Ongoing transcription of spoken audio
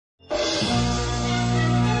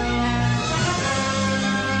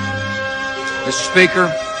Mr. Speaker,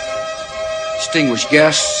 distinguished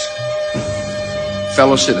guests,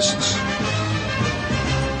 fellow citizens.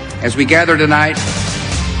 As we gather tonight,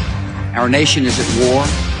 our nation is at war,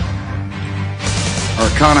 our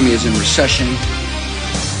economy is in recession,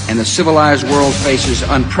 and the civilized world faces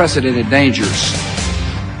unprecedented dangers.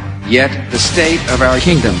 Yet the state of our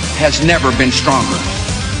kingdom has never been stronger.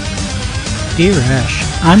 Dear Ash,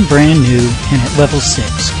 I'm brand new and at level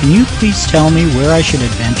 6. Can you please tell me where I should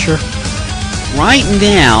adventure? Right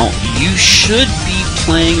now, you should be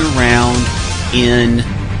playing around in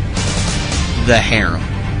the harem,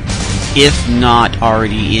 if not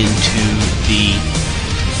already into the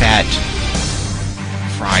fat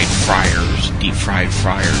deep fried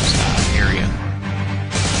fryers area.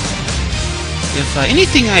 If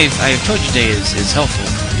anything I've told you today is helpful,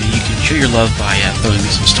 you can show your love by throwing me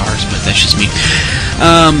some stars, but that's just me.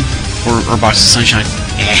 Or box of sunshine.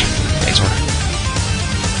 Thanks, order.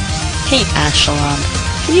 Hey, Ashalon,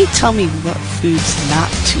 can you tell me what foods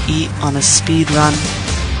not to eat on a speed run?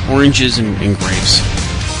 Oranges and grapes.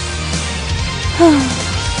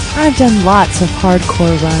 I've done lots of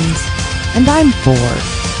hardcore runs, and I'm bored.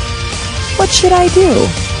 What should I do?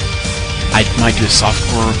 I might do a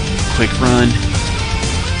softcore quick run,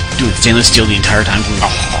 doing stainless steel the entire time.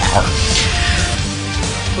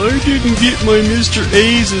 I didn't get my Mr.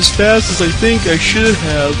 A's as fast as I think I should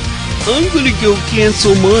have. I'm gonna go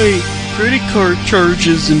cancel my credit card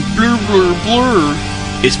charges and blur blur blur.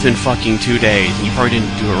 It's been fucking 2 days, and you probably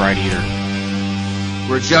didn't do it right either.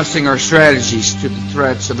 We're adjusting our strategies to the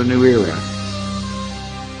threats of a new era.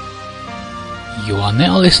 You are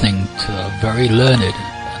now listening to the very learned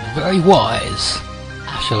and very wise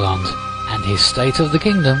Ashalon and his State of the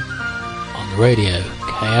Kingdom on the radio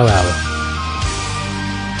KOL.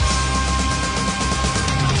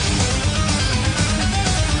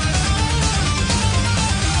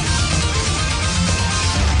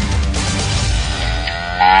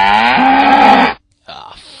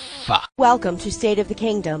 Welcome to State of the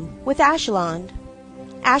Kingdom with Ashalon.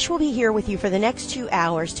 Ash will be here with you for the next 2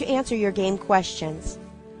 hours to answer your game questions.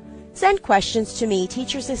 Send questions to me,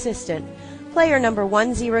 Teacher's Assistant, player number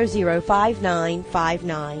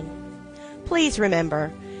 1005959. Please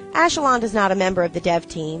remember, Ashalon is not a member of the dev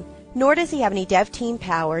team, nor does he have any dev team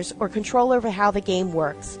powers or control over how the game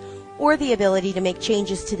works, or the ability to make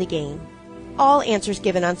changes to the game. All answers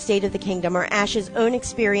given on State of the Kingdom are Ash's own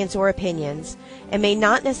experience or opinions, and may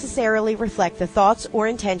not necessarily reflect the thoughts or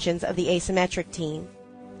intentions of the asymmetric team.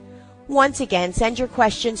 Once again, send your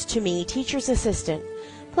questions to me, Teacher's Assistant,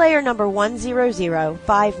 player number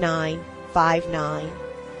 1005959.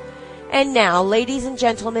 And now, ladies and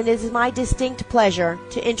gentlemen, it is my distinct pleasure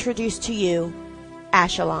to introduce to you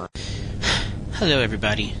Ashalon. Hello,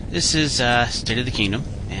 everybody. This is State of the Kingdom,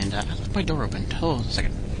 and I left my door open. Hold on a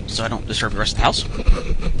second, so I don't disturb the rest of the house.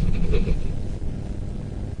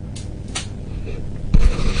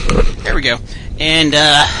 There we go. And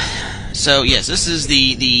so yes, this is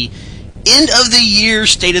the end of the year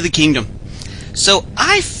State of the Kingdom. So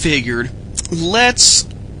I figured let's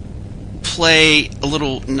play a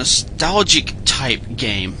little nostalgic type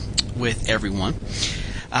game with everyone.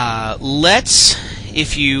 Let's,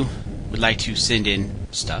 if you would like to send in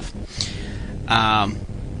stuff.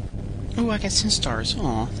 Oh, I got 10 stars.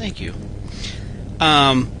 Aw, thank you.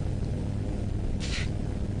 But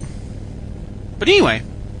anyway,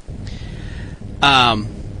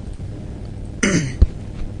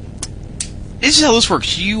 this is how this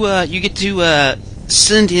works. You get to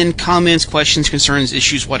send in comments, questions, concerns,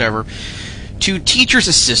 issues, whatever, to Teacher's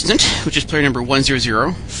Assistant, which is player number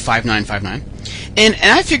 1005959. And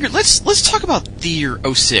I figured let's talk about the year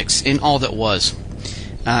 06 and all that was.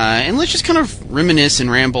 And let's just kind of reminisce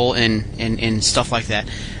and ramble and stuff like that.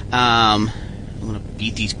 I'm gonna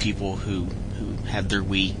beat these people who have their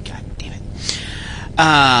Wii. God damn it.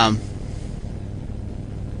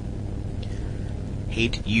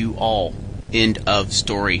 Hate you all. End of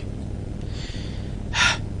story.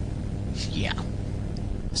 Yeah.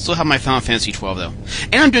 Still have my Final Fantasy 12 though,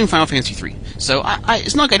 and I'm doing Final Fantasy 3. So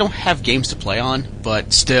it's not like I don't have games to play on,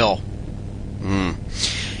 but still.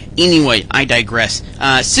 Anyway, I digress.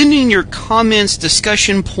 Send in your comments,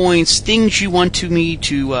 discussion points, things you want me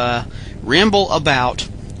to ramble about.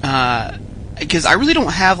 Because I really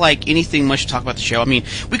don't have like anything much to talk about the show. I mean,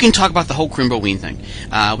 we can talk about the whole Crimboween thing.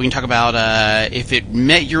 We can talk about if it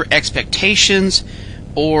met your expectations,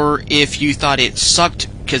 or if you thought it sucked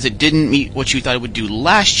because it didn't meet what you thought it would do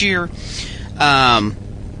last year. And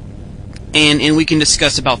we can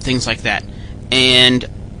discuss about things like that. And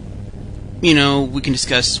you know, we can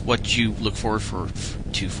discuss what you look for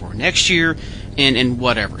to for next year, and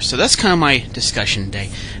whatever. So that's kind of my discussion today.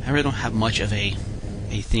 I really don't have much of a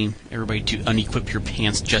theme. Everybody to unequip your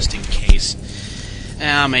pants just in case.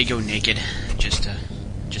 I may go naked just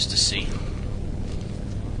to see.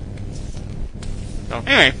 So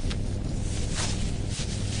anyway.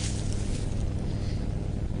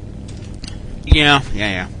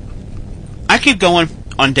 Yeah. I keep going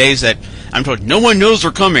on days that I'm told no one knows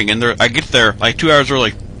they're coming, and I get there like 2 hours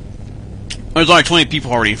early. There's only 20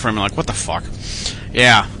 people already in front of me. Like, what the fuck?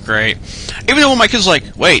 Yeah, great. Even though when my kid's like,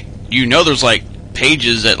 wait, there's like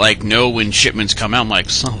pages that like know when shipments come out. I'm like,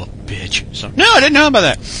 son of a bitch. So no, I didn't know about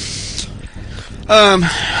that.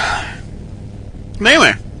 But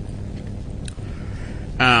anyway,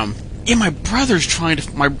 yeah, my brother tried to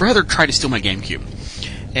steal my GameCube.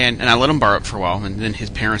 And I let him borrow it for a while, and then his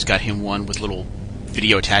parents got him one with little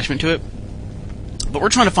video attachment to it. But we're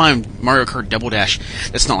trying to find Mario Kart Double Dash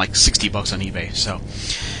that's not like $60 on eBay, so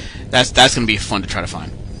that's going to be fun to try to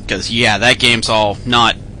find. Because, yeah, that game's all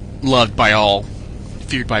not loved by all,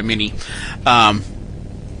 feared by many,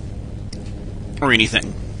 or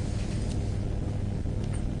anything.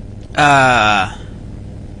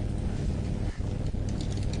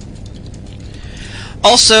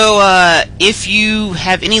 Also, if you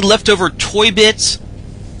have any leftover toy bits,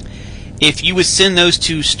 if you would send those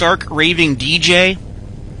to Stark Raving DJ,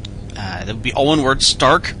 that would be all one word,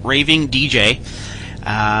 Stark Raving DJ,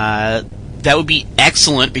 that would be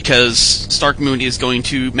excellent, because Stark Moon is going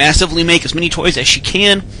to massively make as many toys as she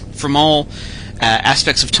can from all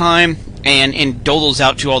aspects of time, and dole those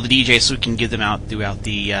out to all the DJs so we can give them out throughout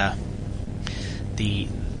the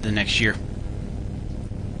next year.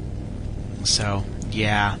 So,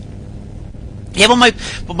 yeah. Yeah,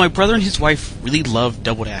 but my brother and his wife really loved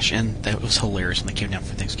Double Dash, and that was hilarious when they came down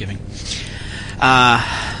for Thanksgiving.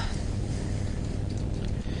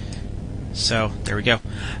 So, there we go.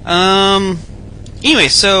 Anyway,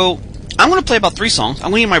 so I'm going to play about 3 songs.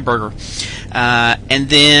 I'm going to eat my burger. And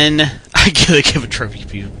then I give a trophy to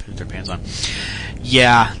people who put their pants on.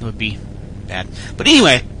 Yeah, that would be bad. But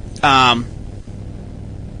anyway, I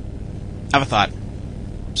have a thought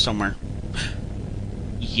somewhere.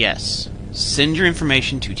 Yes. Send your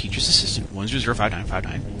information to Teacher's Assistant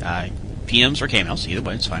 1005959. PMs or KMLs, either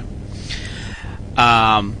way, it's fine.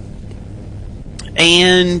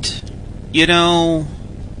 And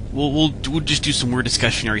we'll just do some weird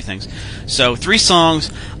discussionary things. So 3 songs.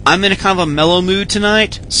 I'm in a kind of a mellow mood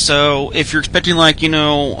tonight. So if you're expecting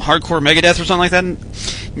hardcore Megadeth or something like that,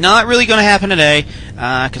 not really going to happen today.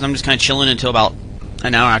 Because I'm just kind of chilling until about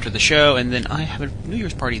an hour after the show, and then I have a New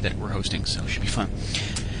Year's party that we're hosting, so it should be fun.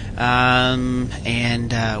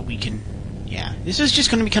 We can, this is just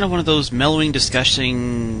going to be kind of one of those mellowing,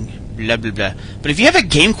 discussing, blah, blah, blah. But if you have a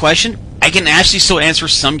game question, I can actually still answer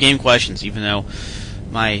some game questions, even though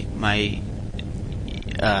my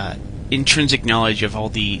intrinsic knowledge of all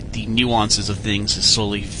the nuances of things is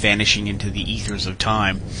slowly vanishing into the ethers of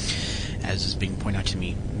time, as is being pointed out to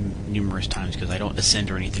me numerous times, because I don't ascend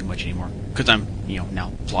or anything much anymore, because I'm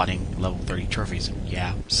now plotting level 30 trophies.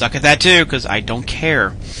 Yeah, suck at that too, because I don't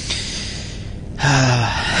care.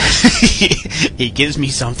 It gives me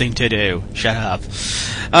something to do. Shut up.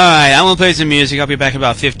 Alright, I'm gonna play some music. I'll be back in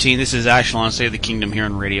about 15. This is Ashlon, State of the Kingdom here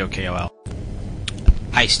on Radio KOL.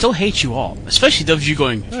 I still hate you all, especially those of you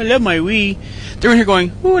going, oh, I love my Wii. They're in here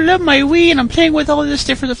going, oh, I love my Wii, and I'm playing with all this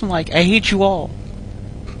different stuff. I'm like, I hate you all.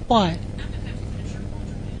 Why?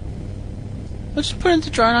 Let's just put it in the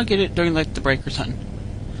jar and I'll get it during the break or something.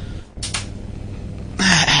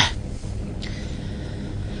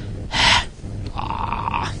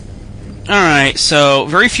 Alright, so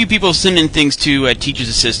very few people send in things to Teacher's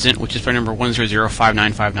Assistant, which is phone number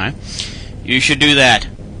 1005959. You should do that.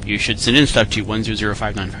 You should send in stuff to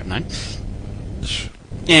 1005959.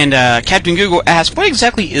 And Captain Google asked, what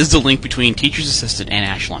exactly is the link between Teacher's Assistant and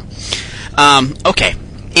Ashlon? Okay.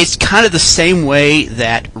 It's kind of the same way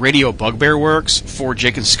that Radio Bugbear works for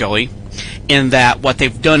Jake and Scully, in that what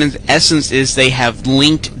they've done in essence is they have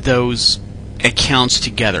linked those accounts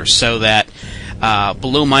together so that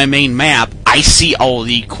below my main map, I see all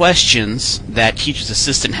the questions that Teacher's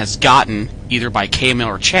Assistant has gotten, either by KML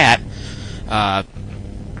or chat, on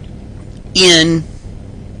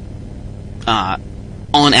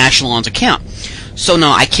Ashlon's account. So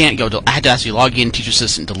no, I can't go to. I had to actually log in, Teacher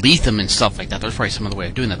Assistant, delete them and stuff like that. There's probably some other way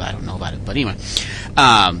of doing that, but I don't know about it. But anyway,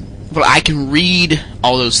 but I can read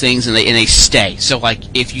all those things and they stay. So like,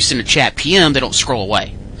 if you send a chat PM, they don't scroll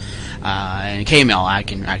away. And KML, I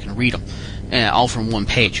can read them all from one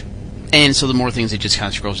page. And so the more things, it just kind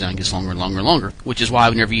of scrolls down and gets longer and longer and longer. Which is why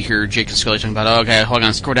whenever you hear Jake and Scully talking about, oh, okay, hold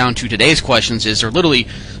on, scroll down to today's questions, is they're literally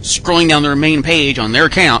scrolling down their main page on their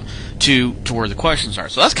account to where the questions are.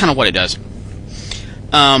 So that's kind of what it does.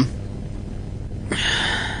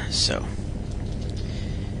 So.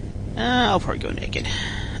 I'll probably go naked.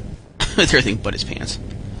 With everything but his pants.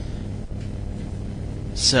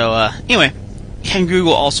 So, anyway. Ken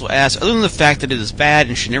Google also asks, other than the fact that it is bad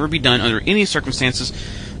and should never be done under any circumstances,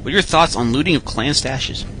 what are your thoughts on looting of clan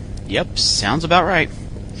stashes? Yep, sounds about right.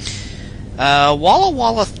 Walla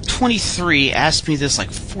Walla 23 asked me this like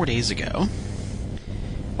 4 days ago.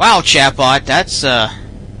 Wow, chatbot, that's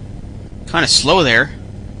kind of slow there.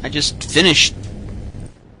 I just finished.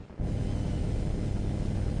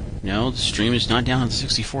 No, the stream is not down to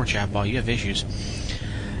 64, chatbot. You have issues.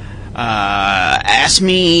 Ask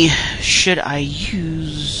me, should I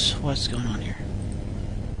use... What's going on here?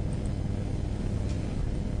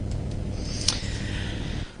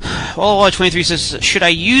 Well, 23 says, should I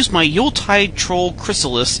use my Yuletide Troll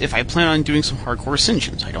Chrysalis if I plan on doing some hardcore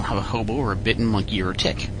ascensions? I don't have a hobo or a bitten monkey or a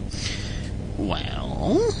tick.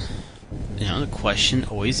 Well, the question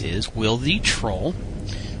always is, will the troll,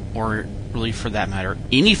 or really for that matter,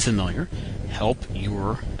 any familiar, help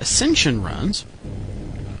your ascension runs?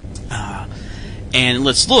 And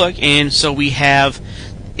let's look, and so we have,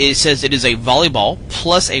 it says it is a volleyball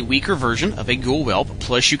plus a weaker version of a ghoul whelp,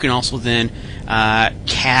 plus you can also then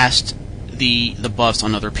cast the buffs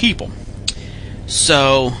on other people.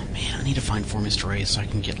 So, man, I need to find 4 Mr. Rays so I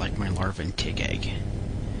can get like my larva and tick egg.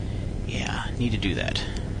 Yeah, need to do that.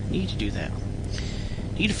 Need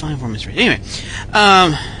to find 4 Mr. Rays.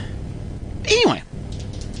 Anyway,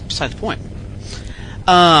 beside the point.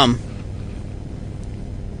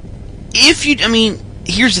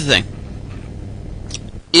 Here's the thing.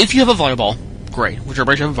 If you have a volleyball, great, which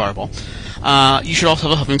everybody should have a volleyball, you should also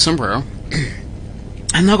have a huffing sombrero.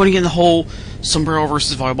 I'm not going to get in the whole sombrero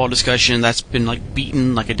versus volleyball discussion. That's been like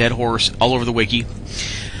beaten like a dead horse all over the wiki.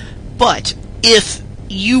 But if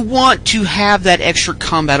you want to have that extra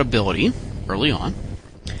combat ability early on,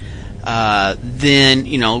 then,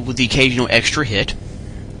 with the occasional extra hit,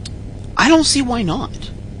 I don't see why not.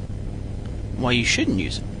 Why you shouldn't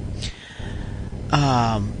use it.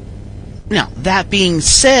 Now, that being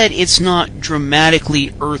said, it's not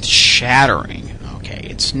dramatically earth-shattering. Okay,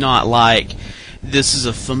 it's not like this is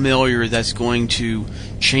a familiar that's going to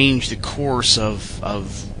change the course of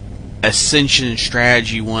Ascension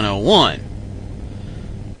Strategy 101.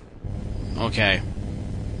 Okay.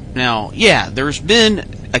 Now, yeah, there's been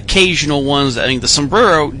occasional ones that I think the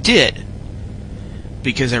sombrero did.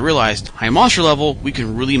 Because I realized, high monster level, we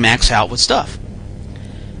can really max out with stuff.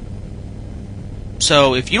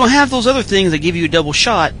 So, if you don't have those other things that give you a double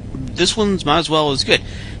shot, this one's might as well as good.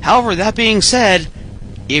 However, that being said,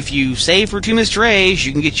 if you save for 2 Mr. A's,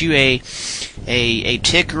 you can get you a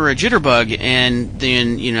tick or a jitterbug, and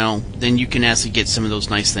then, then you can actually get some of those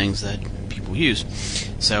nice things that people use.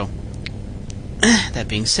 So, that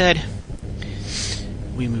being said,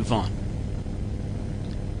 we move on.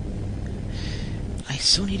 I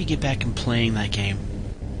still need to get back and playing that game,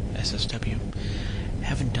 SSW.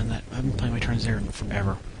 Haven't done that. I haven't played my turns there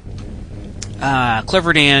forever.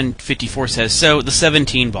 Clever Dan 54 says, so the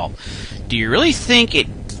 17 ball. Do you really think it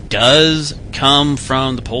does come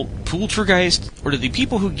from the Poultrygeist, or do the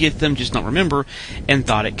people who get them just not remember and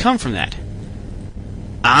thought it come from that?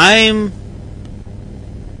 I'm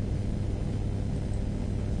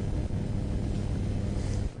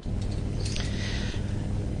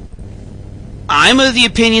of the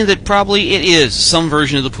opinion that probably it is some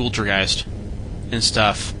version of the Poultrygeist and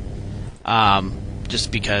stuff.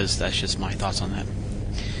 Just because that's just my thoughts on that.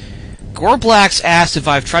 Goreblacks asked if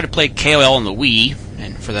I've tried to play KOL on the Wii,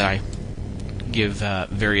 and for that I give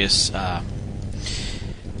various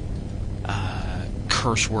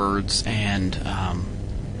curse words and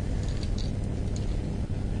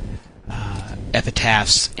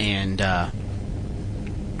epitaphs and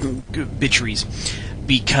bitcheries,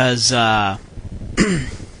 because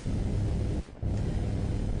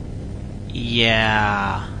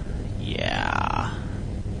yeah.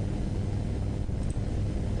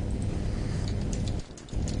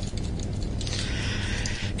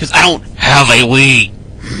 Because I don't have a Wii.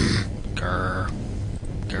 Grr.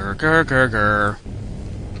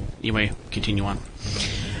 Anyway, continue on.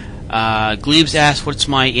 Glebes asked, what's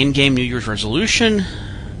my in-game New Year's resolution?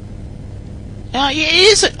 It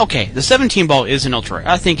is. Okay, the 17 ball is an ultra rare.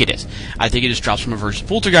 I think it is. I think it just drops from a version of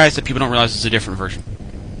Poltergeist that people don't realize is a different version.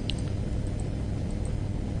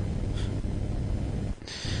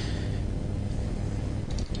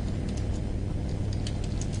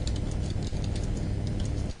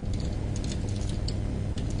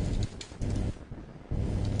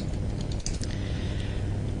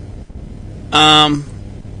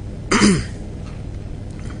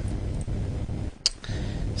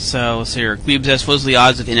 So, let's see here. Glebe says, what is the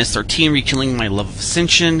odds of NS-13 rekindling my love of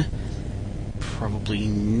Ascension? Probably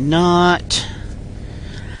not.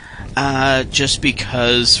 Just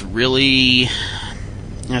because, really,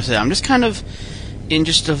 like I said, I'm just kind of in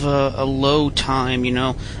just of a low time, you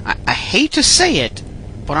know. I hate to say it,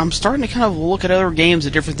 but I'm starting to kind of look at other games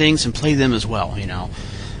and different things and play them as well, you know.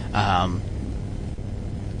 I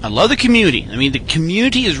love the community. I mean, the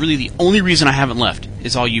community is really the only reason I haven't left,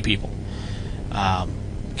 is all you people.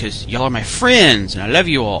 Because y'all are my friends, and I love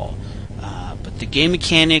you all. But the game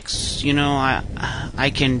mechanics, you know,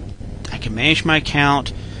 I can manage my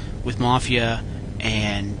account with Mafia,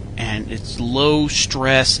 and it's low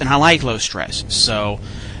stress, and I like low stress. So,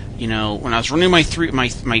 you know, when I was running my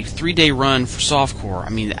 3-day run for Softcore, I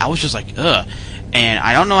mean, I was just like, ugh. And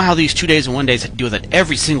I don't know how these 2 days and 1 days have to do with it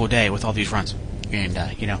every single day with all these runs. And,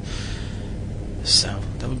 you know, so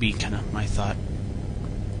that would be kind of my thought.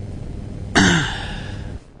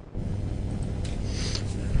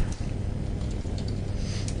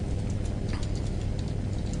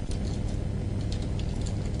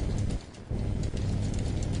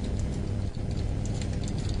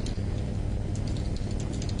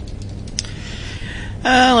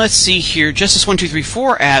 Let's see here.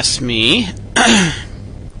 Justice1234 asked me,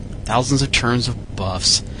 thousands of turns of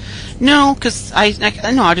buffs. No, because I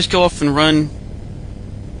just go off and run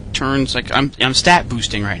turns. Like I'm stat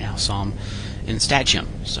boosting right now, so I'm in stat gym.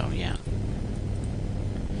 So yeah.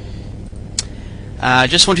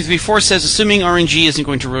 Just1234 says, assuming RNG isn't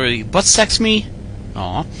going to really butt sex me,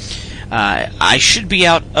 I should be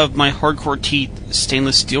out of my hardcore teeth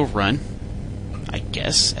stainless steel run. I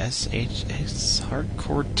guess SHS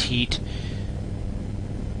hardcore teat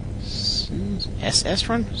SS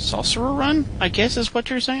run, sorcerer run. I guess is what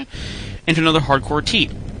you're saying. Into another hardcore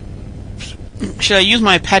teat. Should I use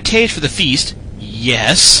my pâtés for the feast?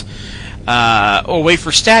 Yes. Or wait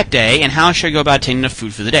for stat day. And how should I go about obtaining enough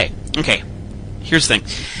food for the day? Okay. Here's the thing.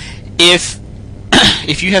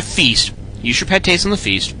 If you have feast, use your pâtés on the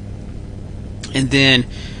feast, and then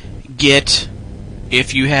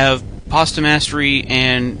if you have pasta mastery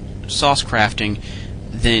and sauce crafting,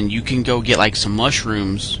 then you can go get like some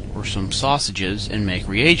mushrooms or some sausages and make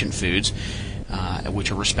reagent foods,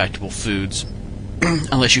 which are respectable foods,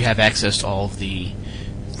 unless you have access to all of the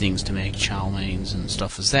things to make chow mains and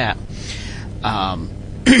stuff as that.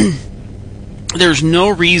 There's no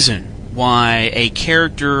reason why a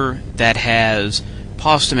character that has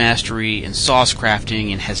pasta mastery and sauce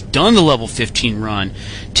crafting and has done the level 15 run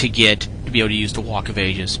to be able to use the Walk of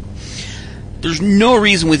Ages, there's no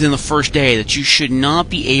reason within the first day that you should not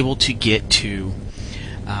be able to get to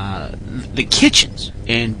the kitchens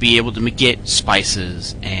and be able to get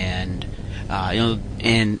spices, and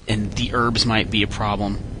and the herbs might be a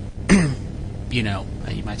problem. You know,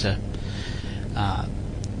 you might have to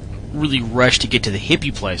really rush to get to the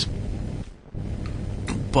hippie place,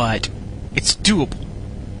 but it's doable.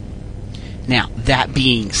 Now, that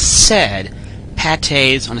being said,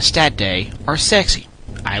 pâtés on a stat day are sexy.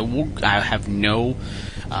 I have no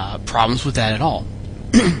problems with that at all.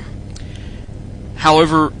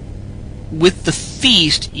 However, with the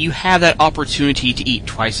feast, you have that opportunity to eat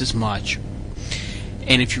twice as much.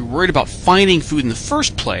 And if you're worried about finding food in the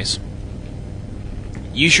first place,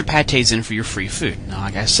 use your pâtés in for your free food. Now,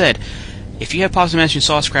 like I said, if you have pasta mastery and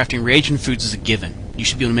sauce crafting, reagent foods is a given. You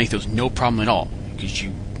should be able to make those no problem at all, because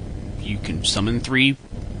you can summon 3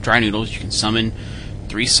 dry noodles, you can summon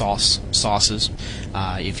 3 sauces.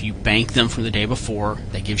 If you bank them from the day before,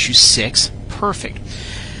 that gives you 6. Perfect.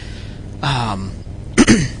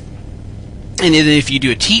 And then if you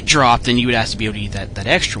do a teat drop, then you would have to be able to eat that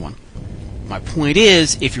extra one. My point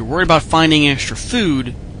is, if you're worried about finding extra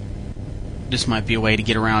food, this might be a way to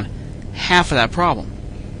get around half of that problem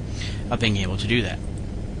of being able to do that.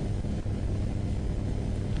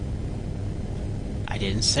 I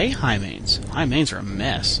didn't say high mains. High mains are a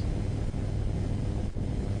mess.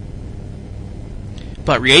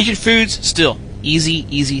 But reagent foods, still,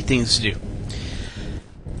 easy things to do.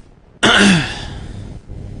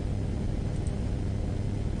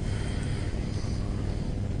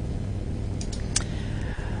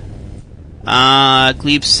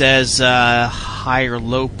 Glebe says, high or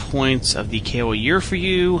low points of the KO year for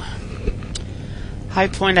you. High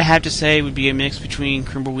point, I have to say, would be a mix between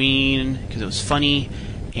Crimbleween, because it was funny,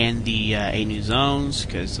 and the 8 new zones,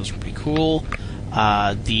 because those were pretty cool.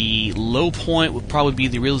 The low point would probably be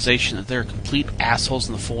the realization that there are complete assholes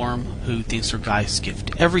in the forum who thinks their guys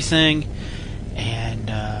skipped everything, and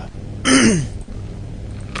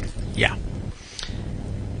yeah.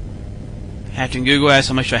 Captain Google asks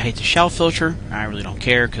how much do I hate the shell filter. I really don't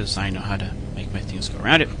care because I know how to make my things go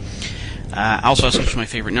around it. I also asked what's my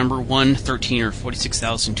favorite number, 1, 13, or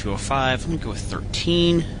 46,205. I'm going to go with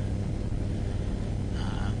 13.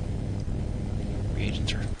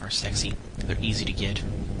 Reagents are sexy. They're easy to get.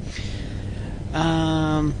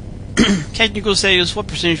 Captain Google says, what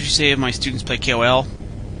percentage would you say of my students play KOL?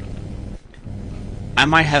 I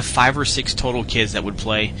might have 5 or 6 total kids that would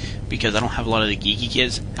play, because I don't have a lot of the geeky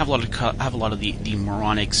kids. I have a lot of the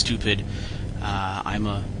moronic, stupid. I'm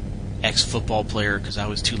a ex-football player because I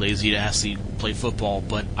was too lazy to actually play football,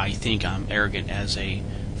 but I think I'm arrogant as a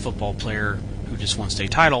football player who just won state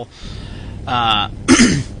title. And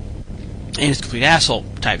it's complete asshole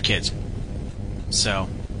type kids. So,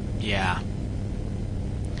 yeah.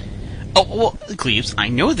 Oh, well, Cleves, I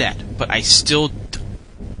know that, but I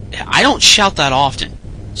don't shout that often.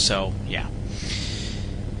 So, yeah.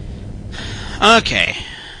 Okay.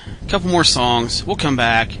 A couple more songs. We'll come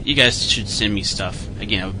back. You guys should send me stuff.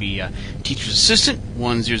 Again, it would be Teacher's Assistant,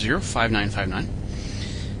 100-5959.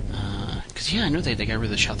 Because, yeah, I know they got rid of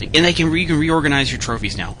the shout thing. And you can reorganize your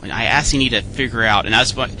trophies now. And I actually need to figure out, and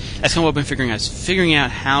that's kind of what I've been figuring out, is figuring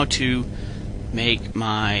out how to make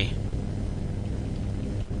my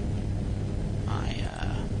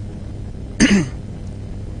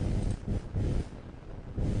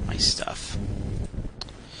stuff.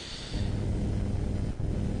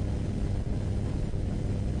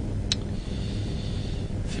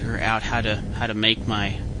 Figure out how to make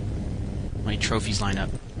my trophies line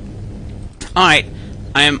up. All right,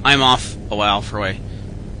 I'm off a while for away,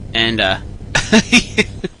 and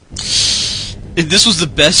this was the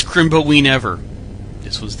best Crimboween ever.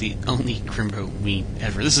 This was the only Crimboween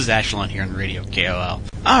ever. This is Ashlon here on the radio, KOL.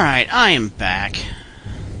 All right, I am back.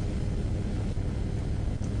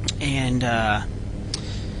 And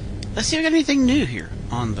let's see if I got anything new here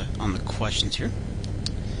on the questions here.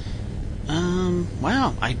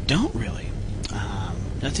 Wow, I don't really.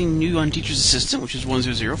 Nothing new on Teacher's Assistant, which is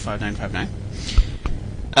 100-5959.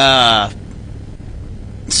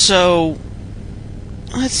 So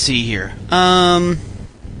let's see here.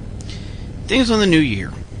 Things on the new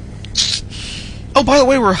year. Oh, by the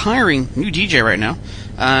way, we're hiring new DJ right now.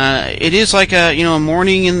 It is like a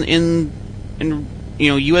morning in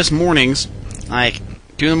U.S. mornings, like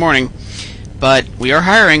 2 in the morning, but we are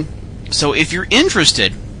hiring. So if you're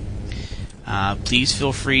interested, please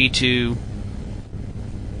feel free to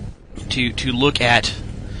look at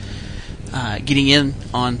getting in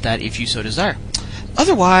on that if you so desire.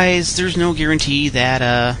 Otherwise, there's no guarantee that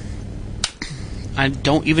I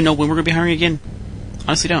don't even know when we're going to be hiring again.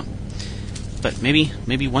 Honestly, don't. But maybe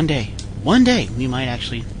one day we might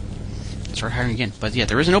actually start hiring again. But yeah,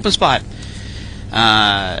 there is an open spot.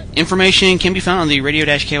 Information can be found on the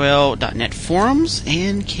radio-kol.net forums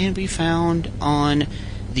and can be found on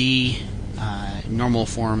the normal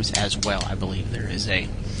forums as well. I believe there is a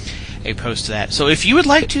post to that. So if you would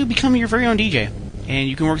like to become your very own DJ and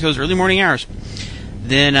you can work those early morning hours,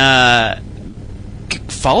 then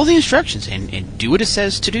follow the instructions and do what it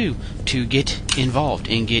says to do to get involved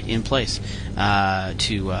and get in place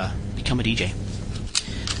to become a DJ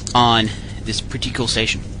on this pretty cool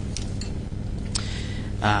station.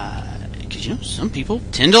 Because, some people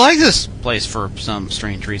tend to like this place for some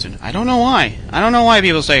strange reason. I don't know why. I don't know why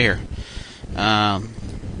people stay here.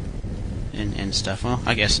 And stuff. Well,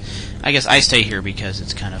 I guess I stay here because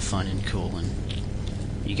it's kind of fun and cool, and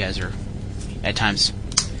you guys are, at times,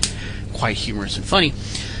 quite humorous and funny.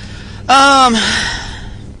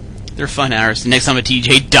 They're fun hours. The next time a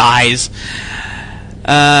TJ dies.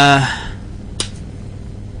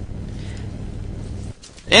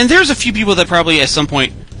 And there's a few people that probably at some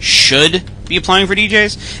point should be applying for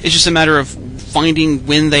DJs. It's just a matter of finding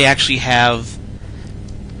when they actually have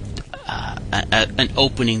an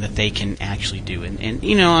opening that they can actually do. And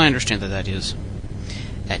I understand that is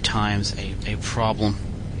at times a problem,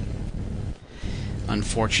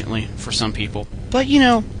 unfortunately, for some people. But,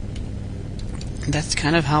 that's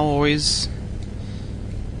kind of how always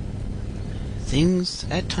things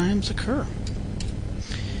at times occur.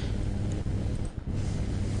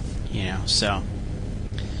 So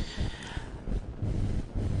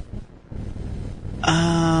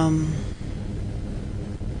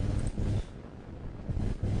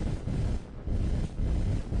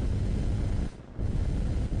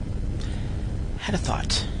had a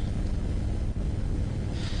thought.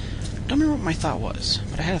 Don't remember what my thought was,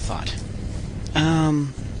 but I had a thought.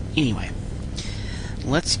 Anyway,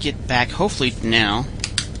 let's get back, hopefully now,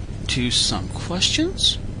 to some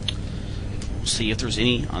questions. We'll see if there's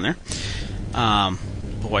any on there.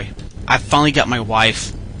 Boy, I finally got my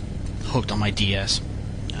wife hooked on my DS.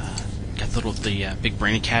 got the Big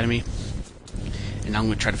Brain Academy, and now I'm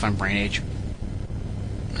going to try to find Brain Age.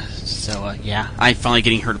 So, yeah, I'm finally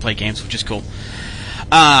getting her to play games, which is cool.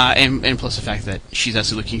 And plus the fact that she's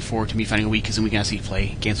actually looking forward to me finding a week, because then we can actually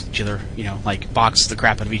play games with each other, like box the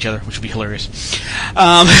crap out of each other, which will be hilarious.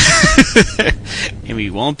 And we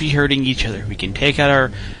won't be hurting each other. We can take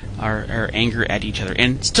out our anger at each other.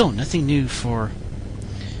 And still, nothing new for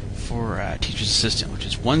Teacher's Assistant, which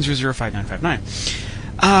is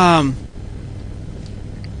 1005959.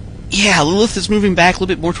 Yeah, Lilith is moving back a little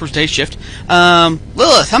bit more towards day shift.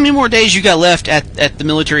 Lilith, how many more days you got left at the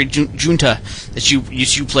military junta that you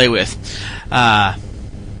play with? How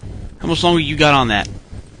much longer you got on that?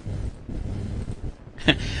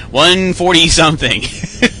 140 something.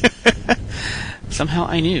 Somehow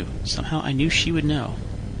I knew she would know.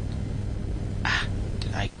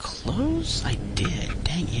 Did I close? I did.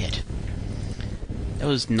 Dang it. That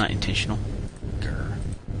was not intentional. Grr.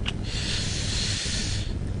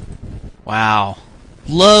 Wow.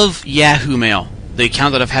 Love Yahoo Mail. The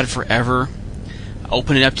account that I've had forever. I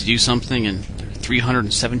open it up to do something and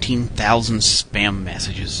 317,000 spam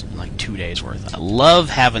messages in like 2 days worth. I love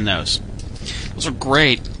having those. Those are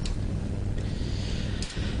great.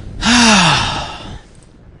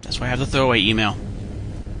 That's why I have the throwaway email.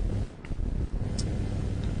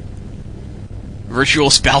 Virtual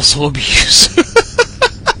spousal abuse.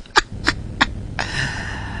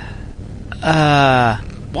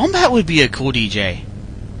 Wombat would be a cool DJ.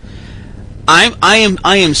 I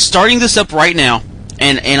am starting this up right now,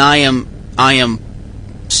 and I am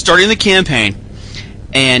starting the campaign,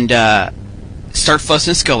 and start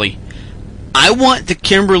fussing Scully. I want the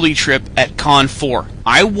Kimberly trip at Con 4.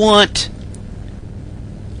 I want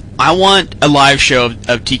a live show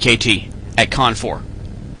of TKT at Con 4.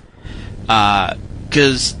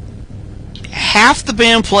 Because half the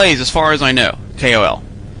band plays, as far as I know, KOL.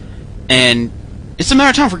 And it's a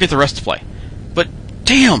matter of time for get the rest to play. But,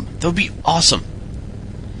 damn, that would be awesome.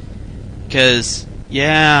 Because,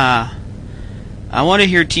 yeah, I want to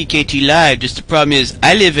hear TKT live, just the problem is,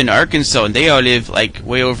 I live in Arkansas, and they all live, like,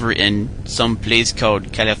 way over in some place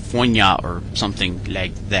called California, or something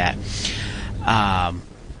like that.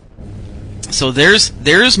 So that's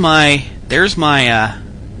my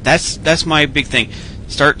big thing.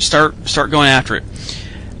 Start going after it.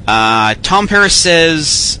 Tom Paris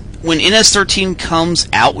says, when NS13 comes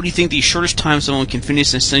out, what do you think the shortest time someone can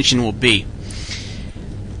finish an ascension will be?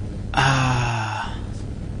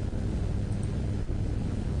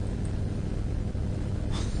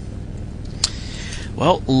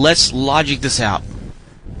 Well, let's logic this out.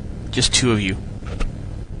 Just two of you.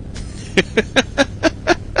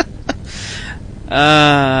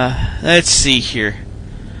 Let's see here.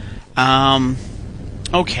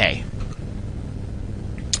 Okay.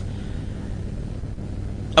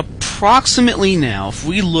 Approximately now, if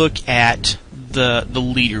we look at the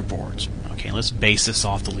leaderboards, okay, let's base this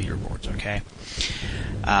off the leaderboards, okay?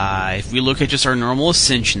 If we look at just our normal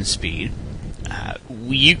ascension speed,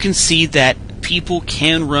 you can see that people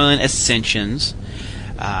can run ascensions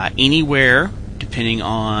anywhere, depending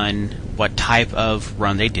on what type of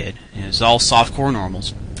run they did. And it's all softcore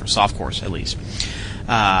normals, or softcores at least.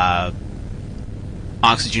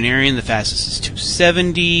 Oxygenarian, the fastest is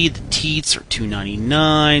 270. The Teats are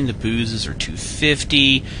 299. The Boozes are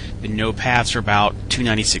 250. The No-Paths are about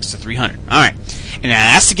 296 to 300. Alright. And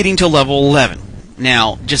that's getting to level 11.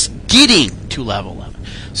 Now, just getting to level 11.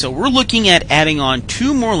 So we're looking at adding on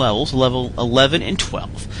 2 more levels, level 11 and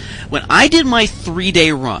 12. When I did my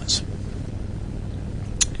 3-day runs,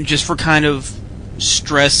 just for kind of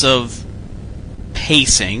stress of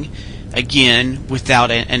pacing, again, without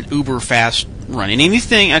an uber fast run. And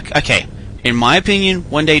anything, okay, in my opinion,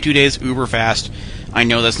 1 day, 2 days, uber fast. I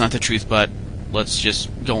know that's not the truth, but let's just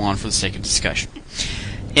go on for the sake of discussion.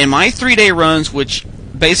 In my 3-day runs, which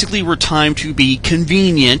basically were timed to be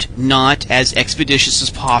convenient, not as expeditious as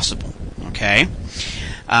possible, okay,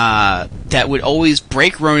 that would always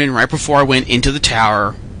break Ronin right before I went into the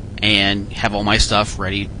tower and have all my stuff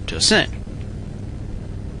ready to ascend.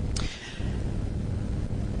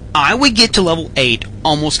 I would get to level 8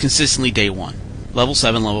 almost consistently day 1. Level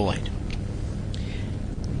 7, level 8.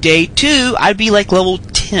 Day 2, I'd be like level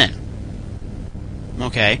 10.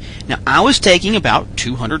 Okay? Now, I was taking about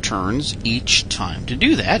 200 turns each time to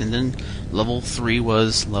do that, and then level 3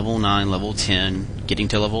 was level 9, level 10, getting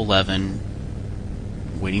to level 11,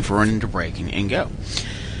 waiting for Ronin to break and go.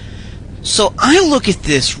 So I look at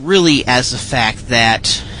this really as the fact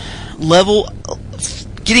that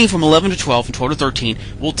getting from 11 to 12 and 12 to 13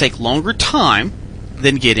 will take longer time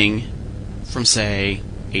than getting from, say,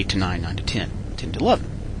 8 to 9, 9 to 10, 10 to 11.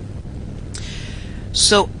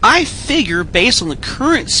 So I figure, based on the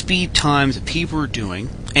current speed times that people are doing,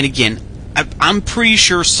 and again, I'm pretty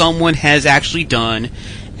sure someone has actually done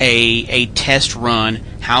a test run,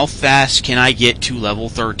 how fast can I get to level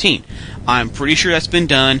 13? I'm pretty sure that's been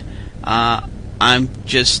done. I'm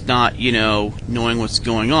just not, knowing what's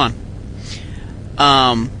going on.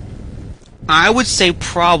 I would say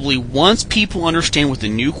probably once people understand what the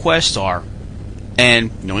new quests are,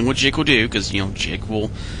 and knowing what Jake will do, because, Jake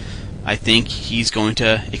will, I think he's going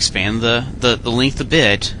to expand the length a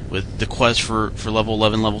bit with the quest for level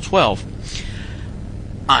 11, level 12.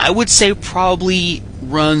 I would say probably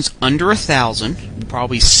runs under 1,000, will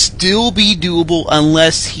probably still be doable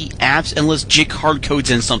unless Jake hard codes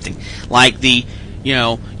in something. Like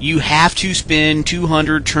you have to spend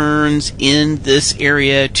 200 turns in this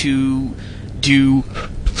area to do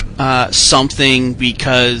something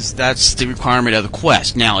because that's the requirement of the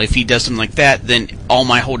quest. Now, if he does something like that, then all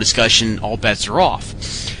bets are off.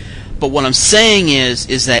 But what I'm saying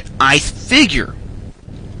is that I figure,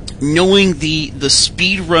 knowing the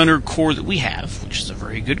speedrunner core that we have, which is a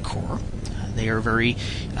very good core, they are very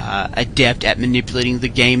adept at manipulating the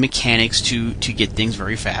game mechanics to get things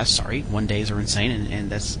very fast. Sorry, 1 days are insane,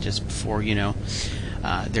 and that's just before,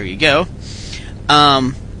 there you go.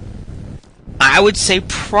 I would say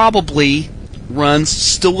probably runs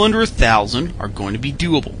still under 1,000 are going to be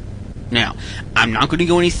doable. Now, I'm not going to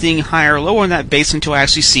go anything higher or lower on that base until I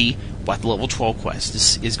actually see what the level 12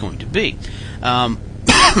 quest is going to be.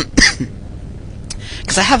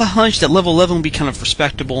 Because I have a hunch that level 11 will be kind of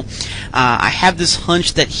respectable. I have this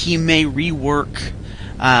hunch that he may rework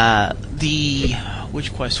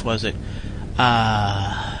which quest was it?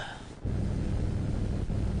 I'd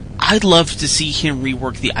love to see him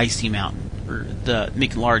rework the Icy Mountain, or the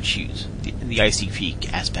make large shoes, the Icy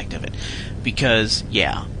Peak aspect of it. Because,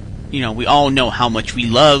 yeah, we all know how much we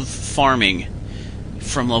love farming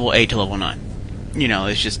from level 8 to level 9.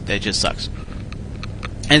 It just sucks.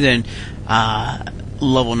 And then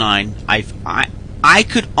level 9, I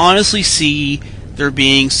could honestly see there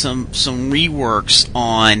being some reworks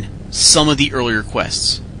on some of the earlier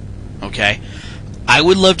quests. Okay, I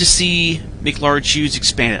would love to see Make Large Shoes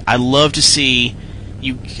expanded. I love to see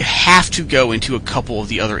you have to go into a couple of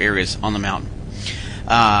the other areas on the mountain.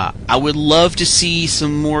 I would love to see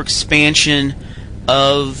some more expansion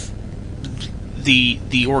of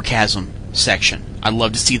the Orchasm section. I'd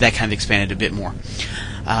love to see that kind of expanded a bit more.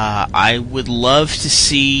 I would love to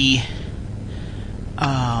see,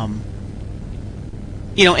 and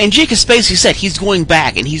Jake has basically said he's going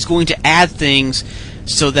back and he's going to add things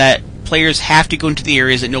so that players have to go into the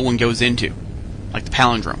areas that no one goes into, like the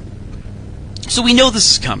palindrome. So we know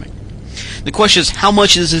this is coming. The question is, how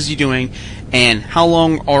much of this is he doing, and how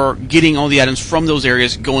long are getting all the items from those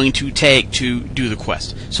areas going to take to do the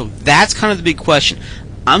quest? So that's kind of the big question.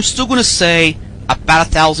 I'm still going to say about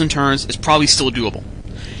 1,000 turns is probably still doable.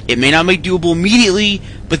 It may not be doable immediately,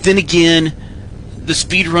 but then again, the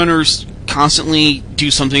speedrunners constantly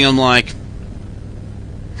do something I'm like,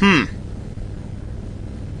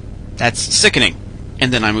 that's sickening,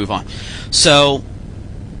 and then I move on. So,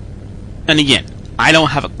 and again, I don't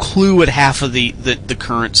have a clue what half of the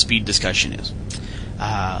current speed discussion is.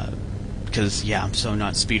 Because, I'm so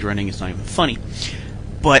not speedrunning, it's not even funny.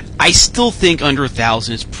 But I still think under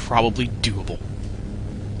 1,000 is probably doable.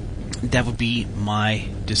 That would be my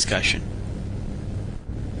discussion.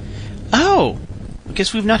 Oh! I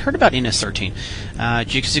guess we've not heard about NS13.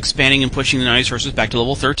 Jake is expanding and pushing the 90 sources back to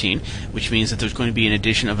level 13, which means that there's going to be an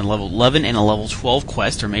addition of a level 11 and a level 12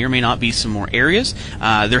 quest. There may or may not be some more areas.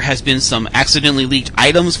 There has been some accidentally leaked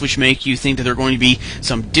items, which make you think that there are going to be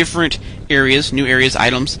some different areas, new areas,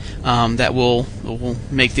 items, that will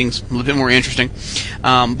make things a little bit more interesting.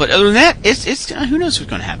 But other than that, it's who knows what's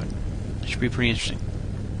going to happen. It should be pretty interesting.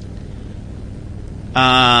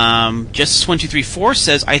 Justice1234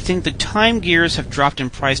 says, I think the time gears have dropped in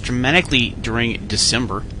price dramatically during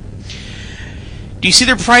December. Do you see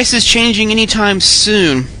their prices changing anytime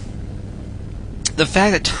soon? The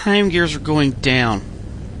fact that time gears are going down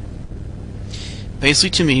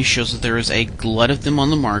basically to me shows that there is a glut of them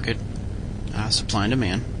on the market, supply and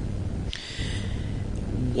demand.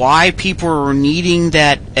 Why people are needing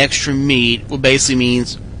that extra meat basically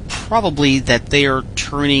means probably that they are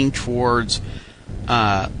turning towards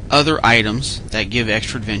other items that give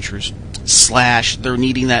extra adventures, / they're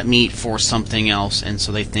needing that meat for something else, and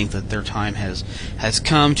so they think that their time has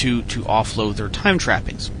come to offload their time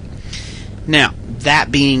trappings. Now, that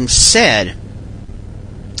being said,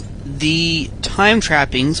 the time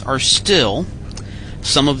trappings are still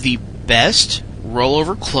some of the best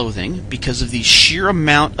rollover clothing because of the sheer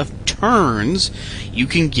amount of turns you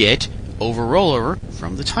can get over rollover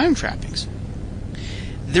from the time trappings.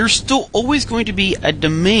 There's still always going to be a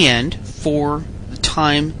demand for the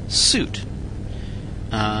time suit.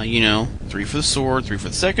 3 for the sword, 3 for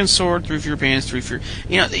the second sword, 3 for your pants, 3 for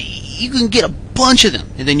your... you can get a bunch of them,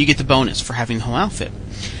 and then you get the bonus for having the whole outfit.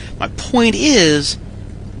 My point is,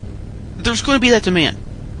 there's going to be that demand.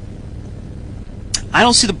 I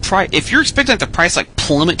don't see the price... If you're expecting the price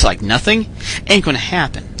plummet to nothing, ain't going to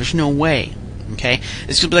happen. There's no way. Okay?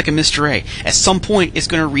 It's going to be like a Mr. A. At some point, it's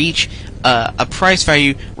going to reach a price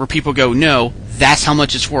value where people go, no, that's how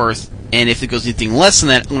much it's worth, and if it goes anything less than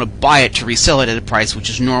that, I'm going to buy it to resell it at a price which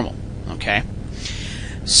is normal. Okay?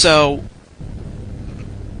 So,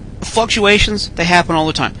 fluctuations, they happen all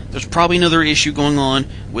the time. There's probably another issue going on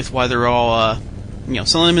with why they're all,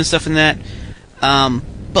 selling them and stuff in that.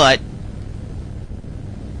 But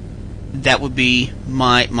that would be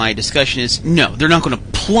my discussion is, no, they're not going to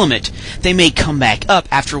plummet. They may come back up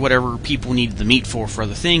after whatever people need the meat for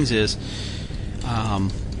other things is.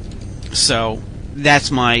 So,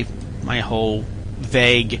 that's my whole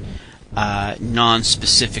vague,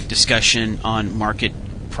 non-specific discussion on market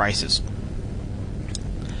prices.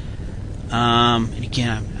 And again,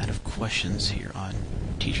 I'm out of questions here on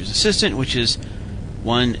Teacher's Assistant, which is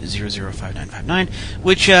 1005959,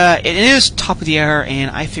 which it is top of the hour,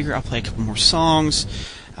 and I figure I'll play a couple more songs,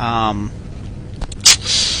 and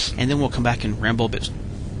then we'll come back and ramble a bit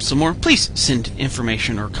some more. Please send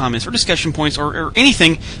information or comments or discussion points or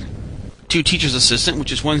anything to Teacher's Assistant,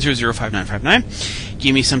 which is 1005959.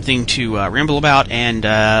 Give me something to ramble about, and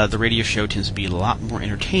the radio show tends to be a lot more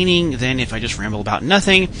entertaining than if I just ramble about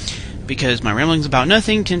nothing, because my ramblings about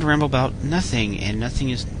nothing tend to ramble about nothing, and nothing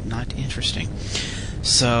is not interesting.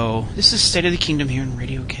 So, this is State of the Kingdom here on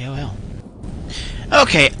Radio KOL.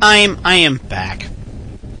 Okay, I am back.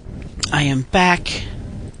 I am back,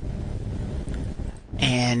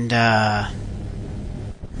 and,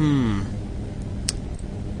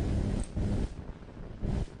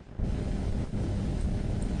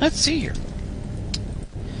 let's see here.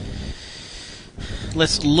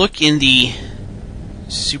 Let's look in the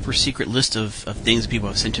super secret list of things people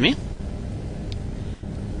have sent to me.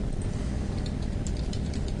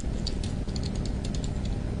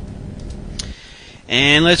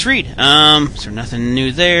 And let's read. So nothing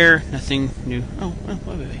new there. Nothing new. Oh,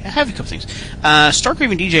 wait. I have a couple things.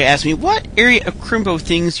 Starkraven DJ asked me, what area of Crimbo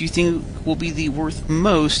things do you think will be the worth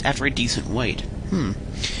most after a decent wait?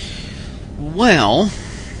 Well,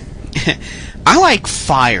 I like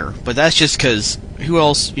fire, but that's just because who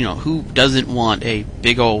else, who doesn't want a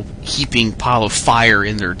big old heaping pile of fire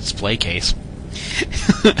in their display case?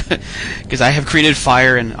 Because I have created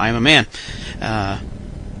fire and I'm a man.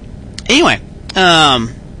 Anyway,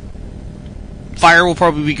 fire will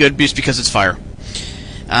probably be good just because it's fire.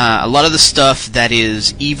 A lot of the stuff that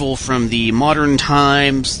is evil from the modern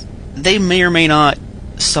times, they may or may not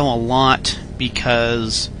sell a lot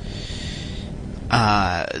because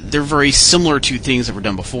they're very similar to things that were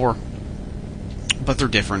done before, but they're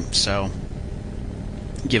different, so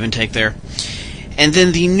give and take there. And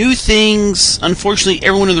then the new things, unfortunately,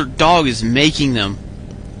 everyone and their dog is making them.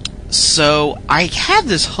 So I have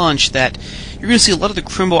this hunch that you're going to see a lot of the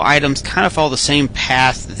Crimbo items kind of follow the same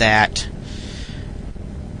path that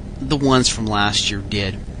the ones from last year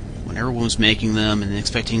did, when everyone was making them and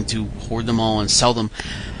expecting to hoard them all and sell them.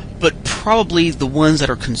 But probably the ones that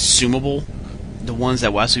are consumable, the ones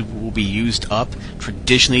that actually will be used up,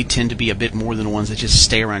 traditionally tend to be a bit more than the ones that just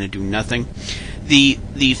stay around and do nothing. The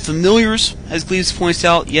familiars, as Gleaves points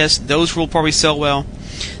out, yes, those will probably sell well.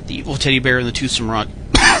 The Evil Teddy Bear and the Toothsome Rock.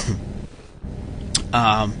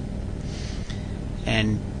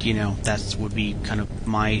 And, that would be kind of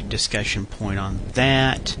my discussion point on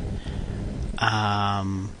that.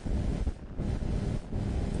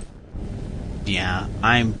 Yeah,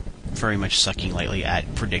 I'm very much sucking lately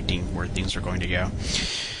at predicting where things are going to go,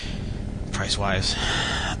 price-wise.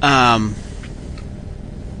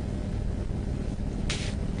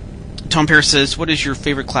 Tom Pierce says, what is your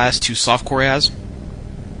favorite class to softcore as?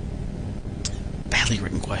 Badly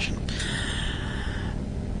written question.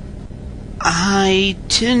 I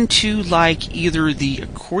tend to like either the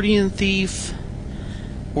Accordion Thief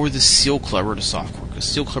or the Seal Clubber to softcore, because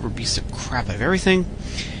Seal Clubber beats the crap out of everything.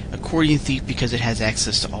 Accordion Thief because it has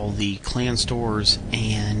access to all the clan stores,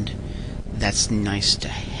 and that's nice to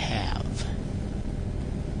have.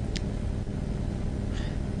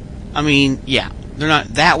 I mean, yeah, they're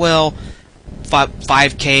not that well.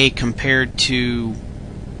 5K compared to,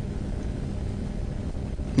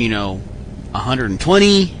 $120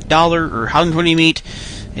 or $120 meat,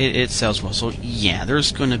 it sells well. So yeah,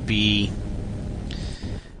 there's going to be,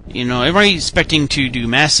 everybody's expecting to do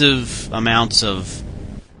massive amounts of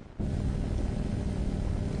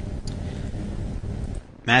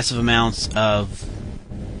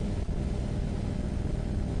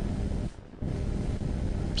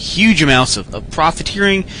huge amounts of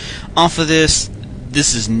profiteering off of this.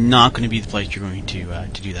 This is not going to be the place you're going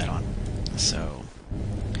to do that on. So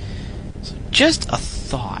just a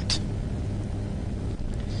thought.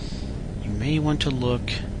 You may want to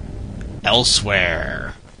look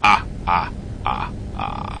elsewhere.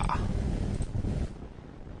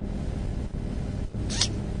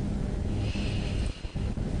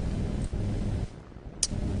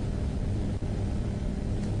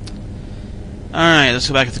 Alright, let's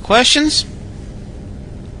go back to the questions.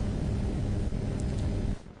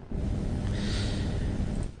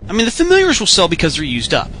 I mean, the familiars will sell because they're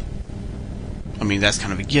used up. I mean, that's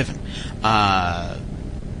kind of a given. And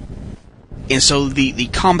so the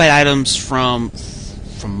combat items from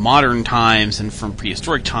modern times and from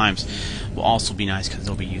prehistoric times will also be nice because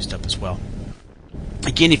they'll be used up as well.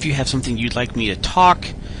 Again, if you have something you'd like me to talk,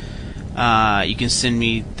 you can send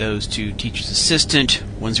me those to Teacher's Assistant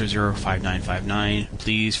 1005959.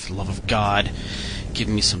 Please, for the love of God, give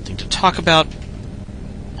me something to talk about.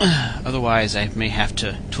 Otherwise, I may have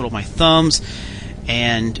to twiddle my thumbs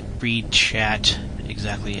and read chat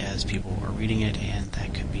exactly as people are reading it, and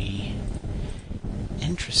that could be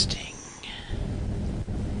interesting.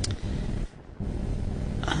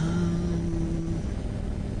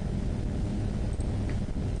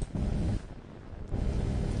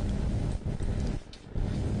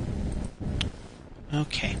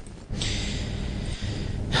 Okay.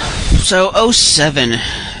 So, 07.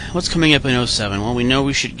 What's coming up in 07? Well, we know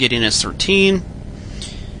we should get in S13.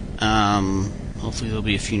 Hopefully there'll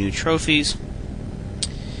be a few new trophies.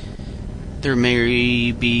 There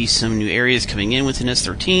may be some new areas coming in within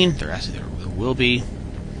S13. There will be.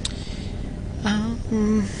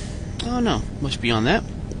 Oh no, much beyond that.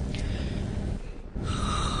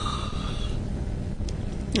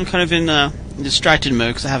 I'm kind of in distracted mode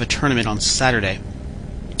because I have a tournament on Saturday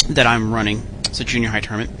that I'm running. It's a junior high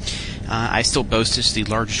tournament. I still boast it's the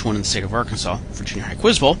largest one in the state of Arkansas for Junior High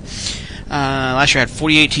Quiz Bowl. Last year I had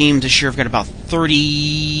 48 teams. This year I've got about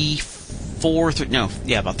 34.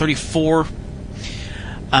 About 34.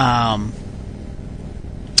 And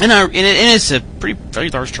it's a very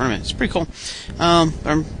large tournament. It's pretty cool.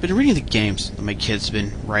 I've been reading the games that my kids have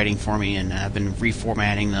been writing for me, and I've been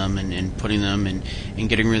reformatting them and putting them and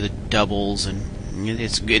getting rid of the doubles, and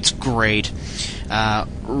it's great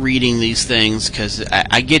reading these things because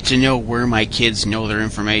I get to know where my kids know their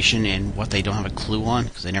information and what they don't have a clue on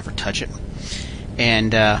because they never touch it.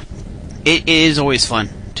 And it is always fun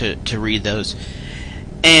to read those.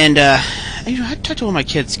 And I talked to all my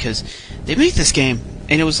kids because they make this game,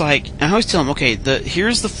 and it was like, I always tell them, okay,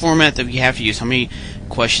 here's the format that we have to use. How many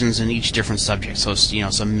questions in each different subject? So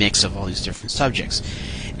it's a mix of all these different subjects.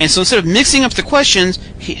 And so instead of mixing up the questions,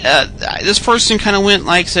 this person kind of went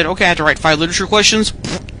said, okay, I have to write 5 literature questions,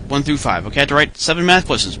 1 through 5. Okay, I have to write 7 math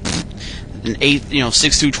questions, and 8,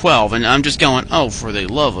 6 through 12. And I'm just going, oh, for the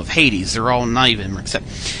love of Hades, they're all not even except.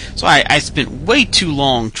 So I spent way too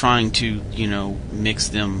long trying to, mix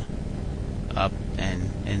them up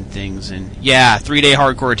and things. And yeah, 3-day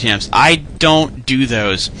hardcore attempts. I don't do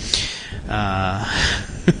those.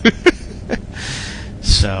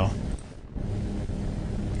 So.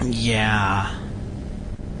 Yeah.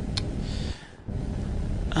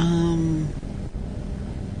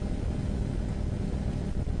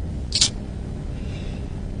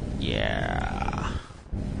 Yeah.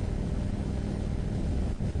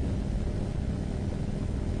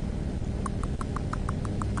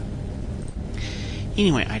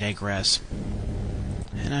 Anyway, I digress.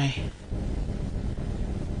 And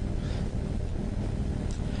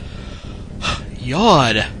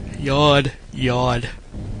Yod.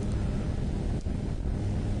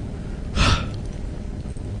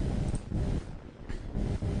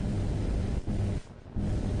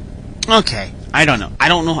 Okay, I don't know.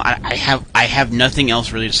 I have nothing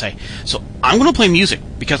else really to say. So I'm going to play music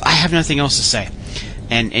because I have nothing else to say,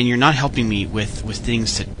 and you're not helping me with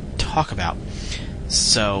things to talk about.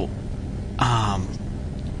 So,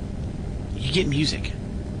 you get music,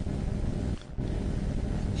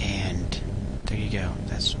 and there you go.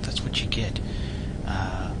 That's what you get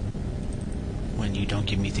when you don't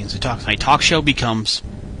give me things to talk. My talk show becomes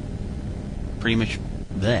pretty much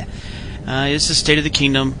bleh. It's the State of the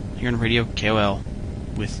Kingdom here on Radio KOL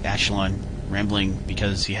with Ashlon rambling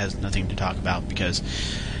because he has nothing to talk about because,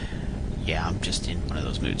 yeah, I'm just in one of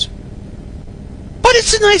those moods. But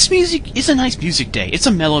it's a nice music day. It's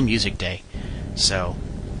a mellow music day. So,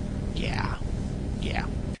 yeah.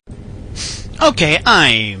 Okay,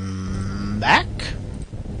 I'm back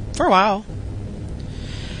for a while.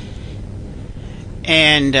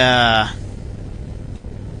 And, oh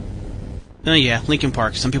yeah, Linkin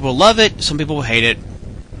Park. Some people love it, some people hate it.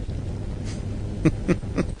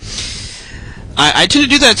 I tend to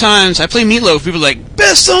do that at times. I play Meatloaf, people are like,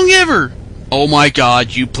 best song ever! Oh my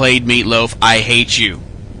god, you played Meatloaf, I hate you.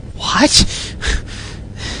 What?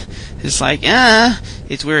 It's like,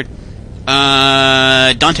 it's weird.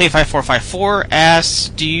 Dante5454 asks,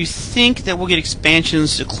 do you think that we'll get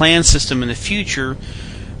expansions to clan system in the future,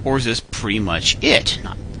 or is this pretty much it?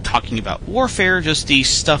 Not talking about warfare, just the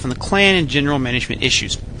stuff in the clan and general management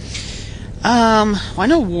issues. Well, I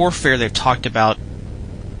know warfare they've talked about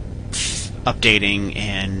updating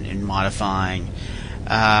and modifying.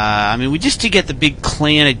 I mean, we just did get the big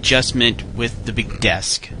clan adjustment with the big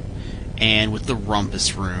desk and with the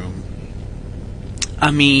rumpus room.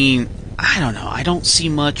 I mean, I don't know. I don't see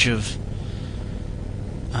much of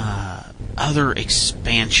other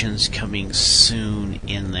expansions coming soon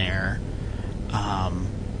in there. I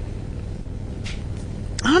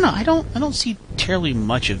don't know. I don't see terribly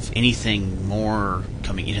much of anything more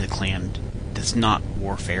coming into the clan that's not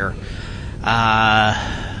warfare.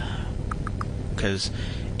 Because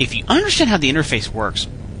if you understand how the interface works,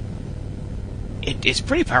 it's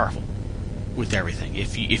pretty powerful with everything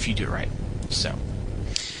if you do it right. So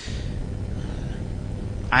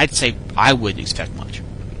I'd say I wouldn't expect much.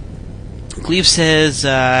 Cleve says,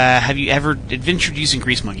 have you ever adventured using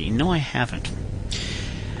Grease Monkey? No, I haven't.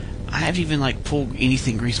 I haven't even pulled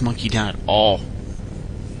anything Grease Monkey down at all.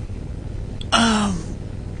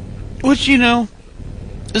 Which,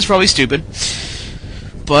 is probably stupid.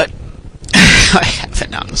 But I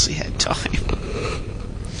haven't honestly had time.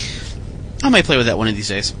 I might play with that one of these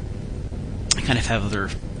days. I kind of have other...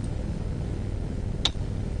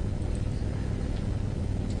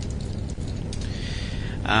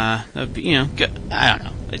 I don't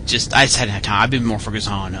know. I just hadn't had time. I've been more focused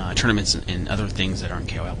on tournaments and other things that aren't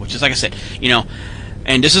KOL, which is, like I said,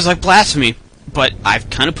 and this is like blasphemy, but I've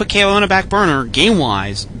kind of put KOL on a back burner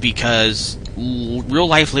game-wise because real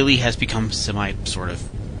life lately has become sort of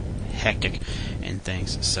hectic and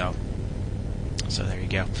things. So there you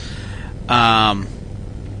go.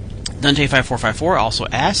 Dante5454 also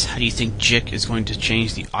asks, how do you think JIC is going to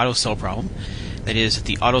change the auto sell problem? That is,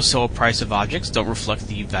 the auto sell price of objects don't reflect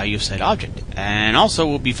the value of said object, and also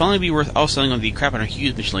will finally be worth auto selling on the crap on our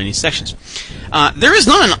huge miscellaneous sections. There is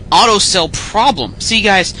not an auto sell problem. See,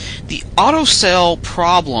 guys, the auto sell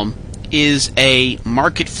problem is a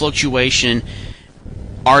market fluctuation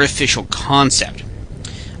artificial concept.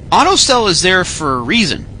 Auto sell is there for a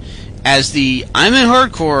reason. As I'm in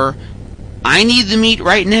hardcore, I need the meat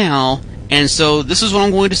right now, and so this is what I'm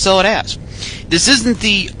going to sell it as. This isn't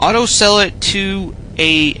the auto sell it to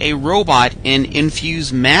a robot and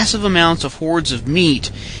infuse massive amounts of hordes of meat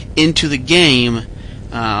into the game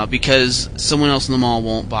because someone else in the mall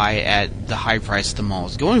won't buy it at the high price the mall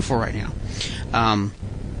is going for right now.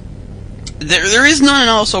 There is not an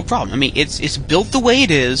auto sell problem. I mean, it's built the way it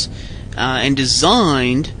is and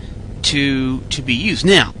designed to be used.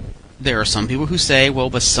 Now, there are some people who say, well,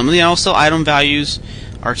 but some of the auto sell item values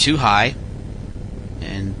are too high,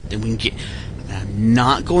 and then we can get... I'm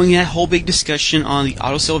not going that whole big discussion on the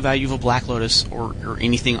auto sell value of a Black Lotus or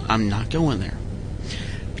anything. I'm not going there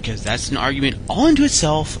because that's an argument all into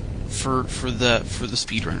itself for the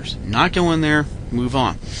speedrunners. Not going there. Move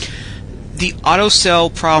on. The auto sell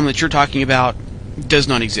problem that you're talking about does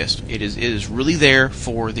not exist. It is really there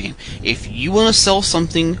for the game. If you want to sell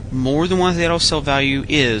something more than what the auto sell value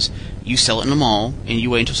is, you sell it in the mall and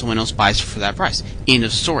you wait until someone else buys it for that price. End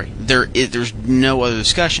of story. There's no other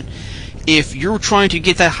discussion. If you're trying to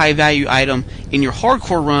get that high value item in your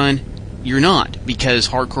hardcore run, you're not, because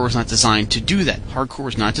hardcore is not designed to do that. Hardcore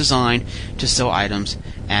is not designed to sell items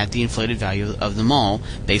at the inflated value of the mall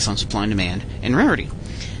based on supply and demand and rarity.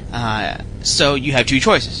 So you have two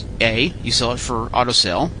choices. A, you sell it for auto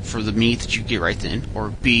sell for the meat that you get right then, or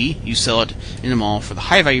B, you sell it in the mall for the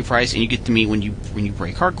high value price and you get the meat when you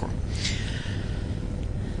break hardcore.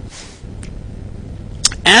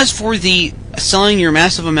 As for the selling your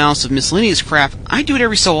massive amounts of miscellaneous crap, I do it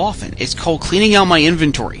every so often. It's called cleaning out my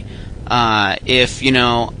inventory.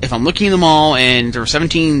 If I'm looking in the mall and there are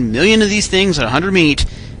 17 million of these things at 100 meat,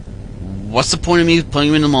 what's the point of me putting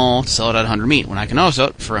them in the mall to sell it at 100 meat when I can also sell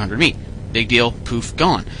it for 100 meat? Big deal, poof,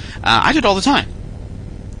 gone. I do it all the time.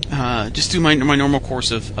 Just through my normal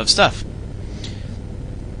course of stuff.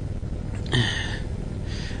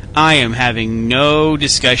 I am having no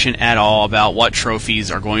discussion at all about what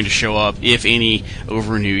trophies are going to show up, if any,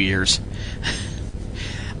 over New Year's.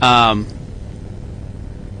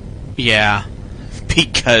 Yeah.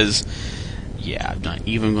 because, yeah, I'm not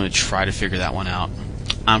even going to try to figure that one out.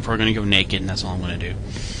 I'm probably going to go naked, and that's all I'm going to do.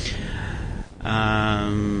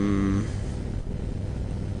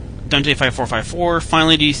 Dante5454,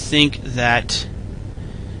 finally, do you think that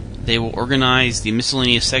they will organize the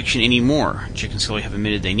miscellaneous section anymore? Chicken Scully have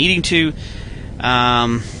admitted they needing to.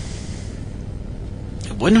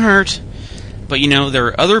 It wouldn't hurt, but there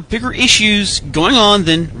are other bigger issues going on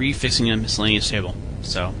than refixing a miscellaneous table.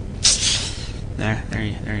 So, there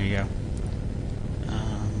you go.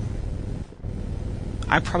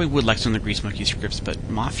 I probably would like some of the Grease Monkey scripts, but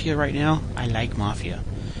Mafia right now, I like Mafia.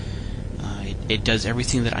 It does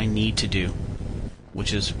everything that I need to do,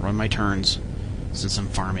 which is run my turns since I'm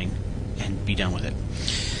farming and be done with it.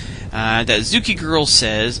 That Zuki Girl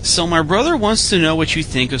says, so my brother wants to know what you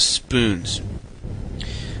think of spoons.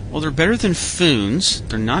 Well, they're better than foons.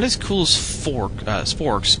 They're not as cool as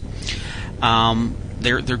sporks.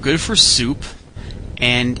 They're good for soup,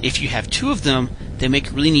 and if you have two of them, they make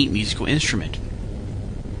a really neat musical instrument.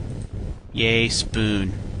 Yay,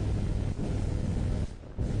 spoon.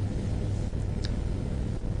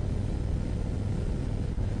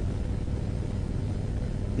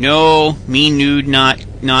 No, me nude, not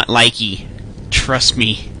likey. Trust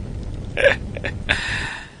me.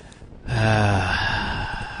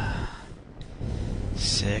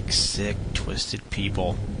 Sick, twisted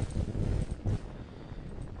people.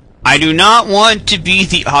 I do not want to be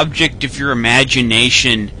the object of your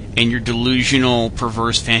imagination and your delusional,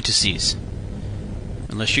 perverse fantasies.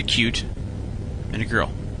 Unless you're cute and a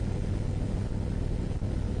girl.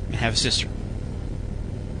 And have a sister.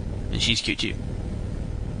 And she's cute too.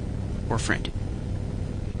 Or a friend.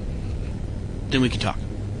 Then we can talk.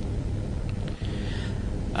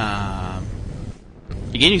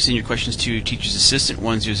 Again, you can send your questions to Teacher's Assistant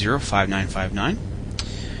 100-5959.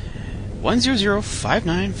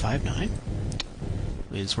 100-5959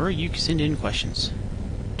 is where you can send in questions.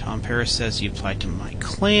 Tom Paris says he applied to my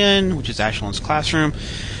clan, which is Ashlon's classroom,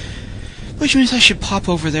 which means I should pop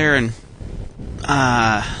over there and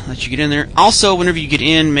let you get in there. Also, whenever you get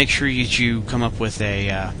in, make sure you come up with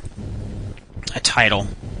a title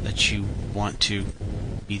that you want to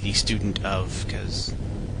be the student of, because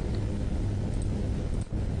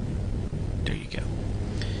there you go.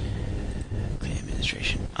 Clan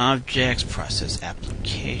administration, objects, process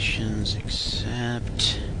applications,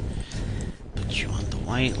 accept. Put you on the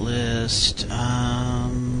whitelist.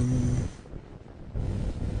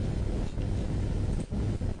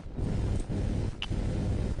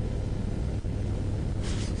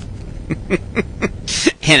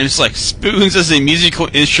 And it's like, spoons as a musical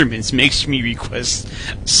instruments makes me request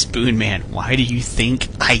Spoon Man. Why do you think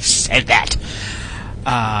I said that?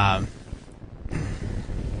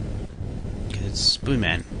 Because it's Spoon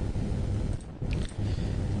Man.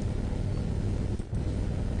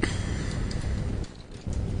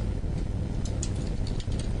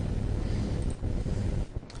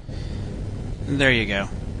 There you go.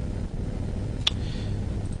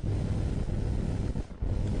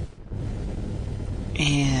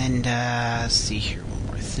 And, let's see here, one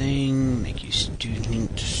more thing. Make you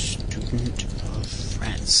student of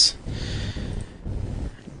France.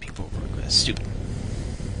 People request student.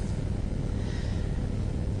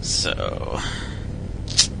 So,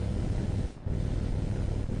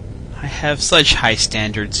 I have such high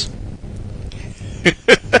standards.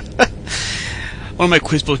 One of my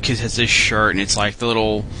Quizbook kids has this shirt, and it's like the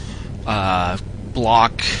little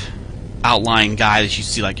block outline guy that you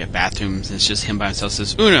see like at bathrooms, and it's just him by himself. It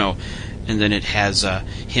says Uno, and then it has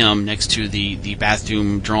him next to the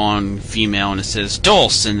bathroom drawn female, and it says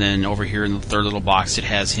Dulce, and then over here in the third little box it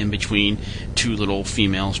has him between two little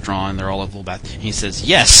females drawn. They're all a little bath. And he says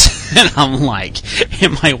yes, and I'm like,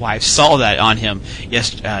 and my wife saw that on him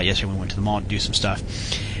yesterday. We went to the mall to do some stuff,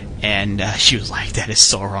 and she was like, "That is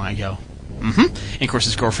so wrong." I go, mm-hmm. And of course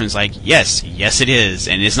his girlfriend's like, yes it is,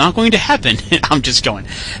 and it's not going to happen. I'm just going,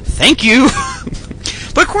 thank you.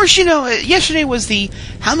 But of course, yesterday was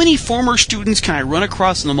how many former students can I run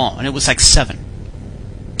across in the mall? And it was like 7.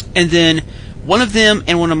 And then one of them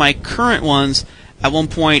and one of my current ones, at one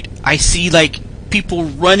point, I see like people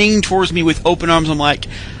running towards me with open arms. I'm like,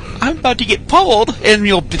 I'm about to get pulled. And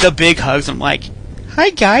the big hugs. I'm like, hi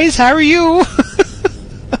guys, how are you?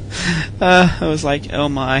 I was like, oh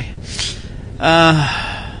my.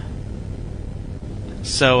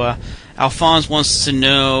 So Alphonse wants to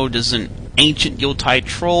know, does an ancient Yuletide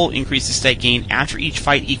troll increase the stat gain after each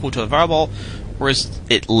fight equal to a volleyball, or is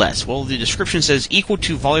it less? Well, the description says equal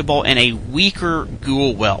to volleyball and a weaker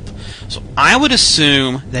ghoul whelp. So I would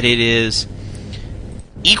assume that it is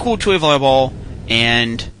equal to a volleyball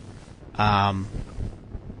and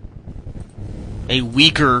a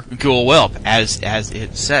weaker Ghoul Whelp, as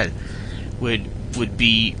it said, would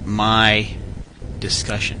be my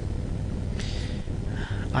discussion.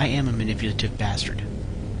 I am a manipulative bastard.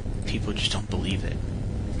 People just don't believe it.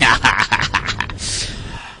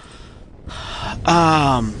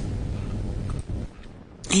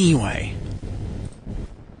 Anyway.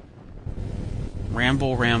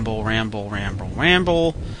 Ramble.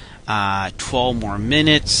 12 more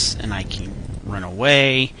minutes, and I can run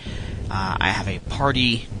away. I have a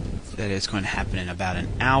party that is going to happen in about an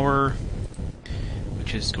hour,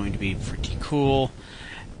 which is going to be pretty cool.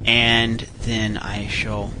 And then I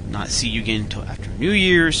shall not see you again until after New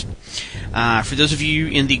Year's. For those of you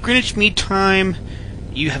in the Greenwich Mean Time,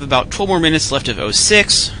 you have about 12 more minutes left of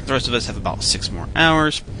 06. The rest of us have about 6 more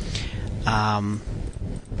hours.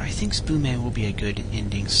 But I think Spoon Man will be a good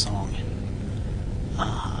ending song.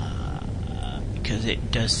 Because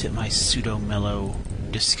it does fit my pseudo-mellow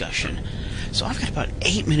discussion. So I've got about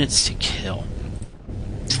 8 minutes to kill.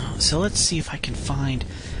 So let's see if I can find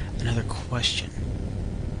another question.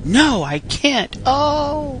 No, I can't!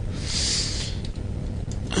 Oh!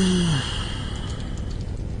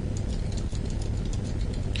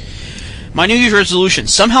 My New Year's resolution: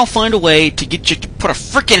 somehow find a way to get you to put a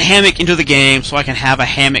frickin' hammock into the game so I can have a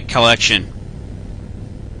hammock collection.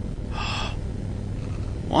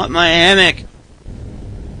 Want my hammock?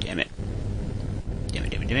 Damn it.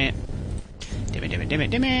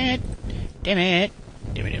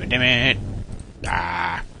 Damn it.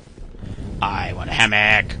 Ah. I want a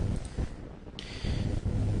hammock.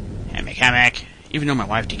 Hammock. Even though my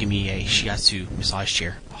wife did give me a shiatsu massage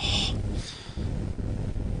chair. Oh.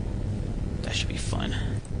 That should be fun.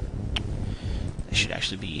 That should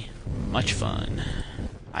actually be much fun.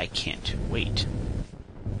 I can't wait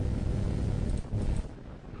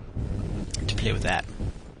to play with that.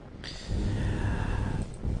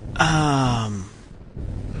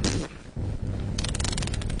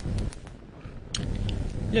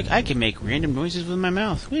 Look, I can make random noises with my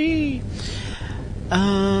mouth. Whee!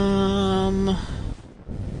 Oh,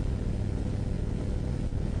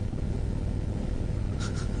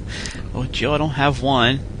 Jill, I don't have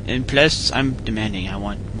one. And plus, I'm demanding. I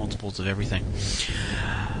want multiples of everything.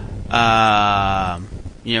 Because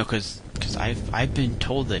I've been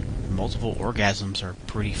told that multiple orgasms are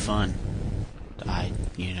pretty fun.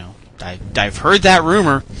 I've heard that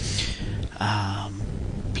rumor.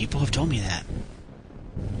 People have told me that.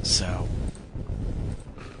 So,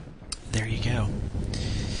 there you go.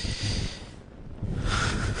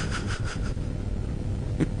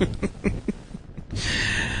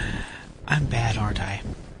 I'm bad, aren't I?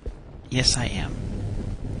 Yes, I am.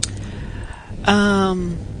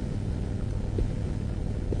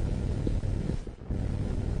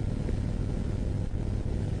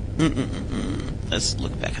 Let's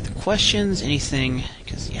look back at the questions. Anything?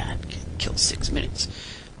 Because, yeah, I can kill 6 minutes.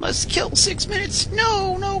 Must kill 6 minutes.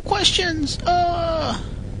 No questions.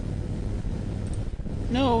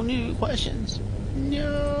 No new questions.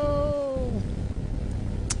 No.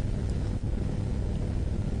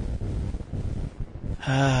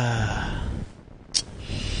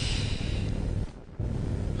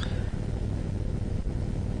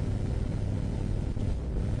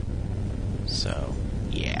 So,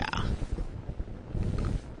 yeah.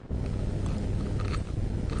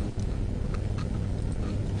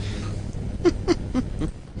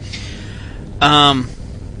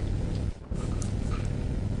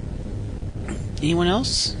 Anyone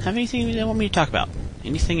else have anything they want me to talk about?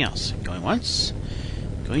 Anything else? Going once?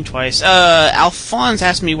 Going twice? Alphonse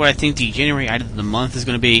asked me what I think the January item of the month is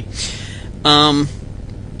going to be. I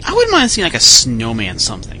wouldn't mind seeing like a snowman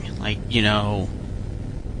something. Like,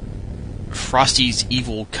 Frosty's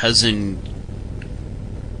evil cousin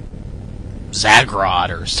Zagrod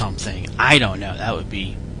or something. I don't know. That would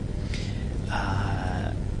be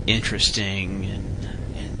interesting, and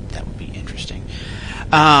that would be interesting.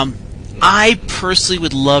 I personally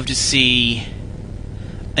would love to see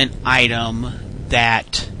an item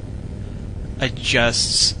that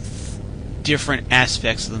adjusts different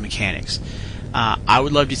aspects of the mechanics. I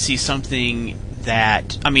would love to see something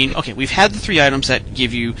that... we've had the 3 items that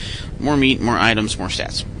give you more meat, more items, more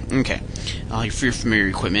stats. Okay. Your familiar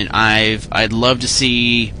equipment. I'd love to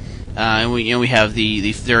see... we have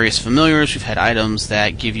the various familiars. We've had items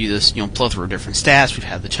that give you this, plethora of different stats. We've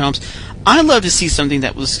had the chumps. I'd love to see something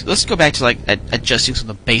that was... Let's go back to, adjusting some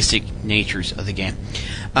of the basic natures of the game.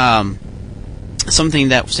 Something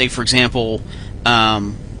that, say, for example,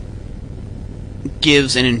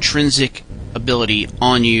 gives an intrinsic ability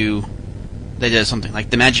on you that does something.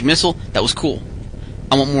 Like the magic missile, that was cool.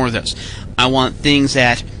 I want more of those. I want things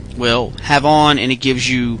that will have on, and it gives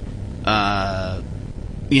you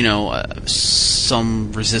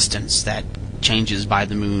some resistance that changes by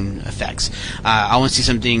the moon effects. I want to see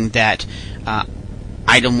something that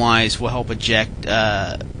item-wise will help eject.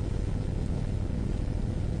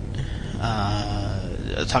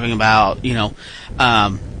 Talking about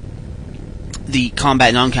the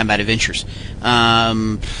combat, non-combat adventures.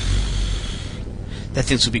 That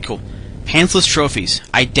things would be cool. Pantsless trophies.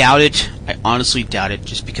 I doubt it. I honestly doubt it,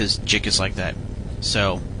 just because Jick is like that.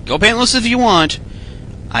 So, go pantless if you want.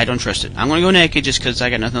 I don't trust it. I'm going to go naked just because I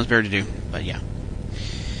got nothing else better to do. But yeah.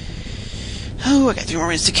 Oh, I got 3 more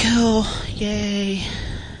minutes to kill. Yay.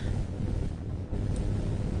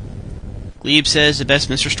 Glebe says the best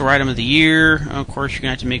Mr. Store item of the year. Of course, you're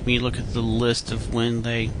going to have to make me look at the list of when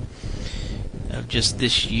they... of just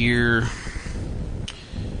this year.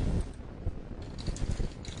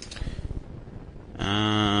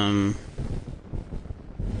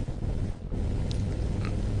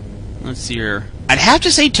 Let's see here. I'd have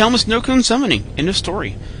to say Telmus Nokun Summoning. End of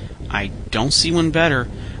story. I don't see one better.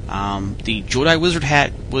 The Jodai Wizard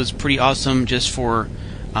hat was pretty awesome just for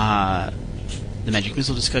the Magic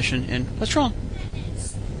Missile discussion. And what's wrong?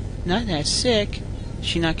 Not that sick. Is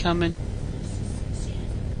she not coming?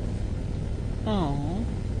 Oh.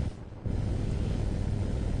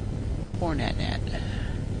 Poor Nat Nat.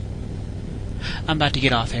 I'm about to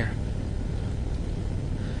get off here.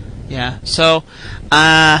 Yeah, so,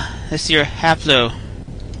 let's see your Haplo.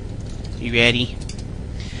 You ready?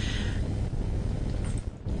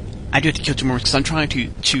 I do have to kill 2 more because I'm trying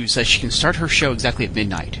to choose so she can start her show exactly at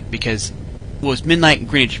midnight. Because, well, it's midnight in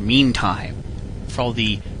Greenwich Mean Time for all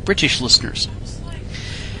the British listeners.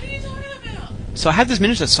 So I have this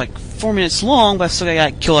minute that's like 4 minutes long, but I still got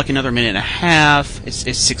to kill like another minute and a half. It's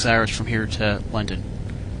 6 hours from here to London.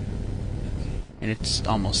 And it's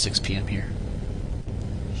almost 6 p.m. here.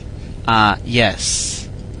 Yes.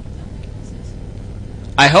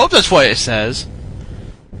 I hope that's what it says.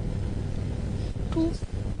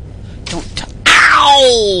 Don't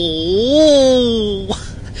ow!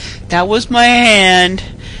 That was my hand.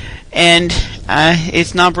 And,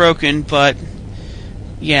 it's not broken, but...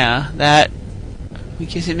 yeah, that... we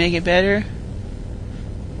guess it make it better?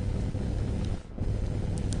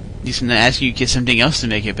 At least I'm gonna ask you to get something else to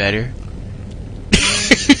make it better.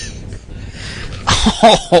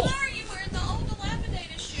 Oh!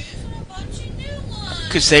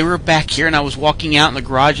 Because they were back here, and I was walking out in the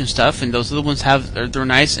garage and stuff, and those other ones they're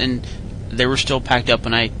nice, and they were still packed up,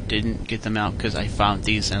 and I didn't get them out because I found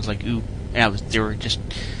these, and I was like, ooh, and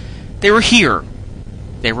they were here.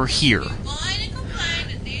 They were here.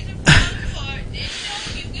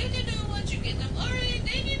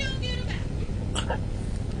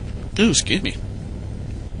 Ooh, excuse me.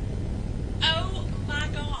 Oh my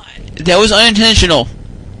god. That was unintentional.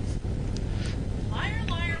 Liar,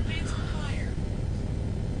 liar, pants on fire.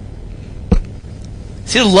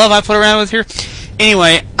 See the love I put around with here?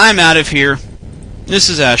 Anyway, I'm out of here. This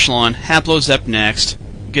is Ashlon. Haplo's up next.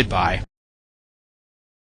 Goodbye.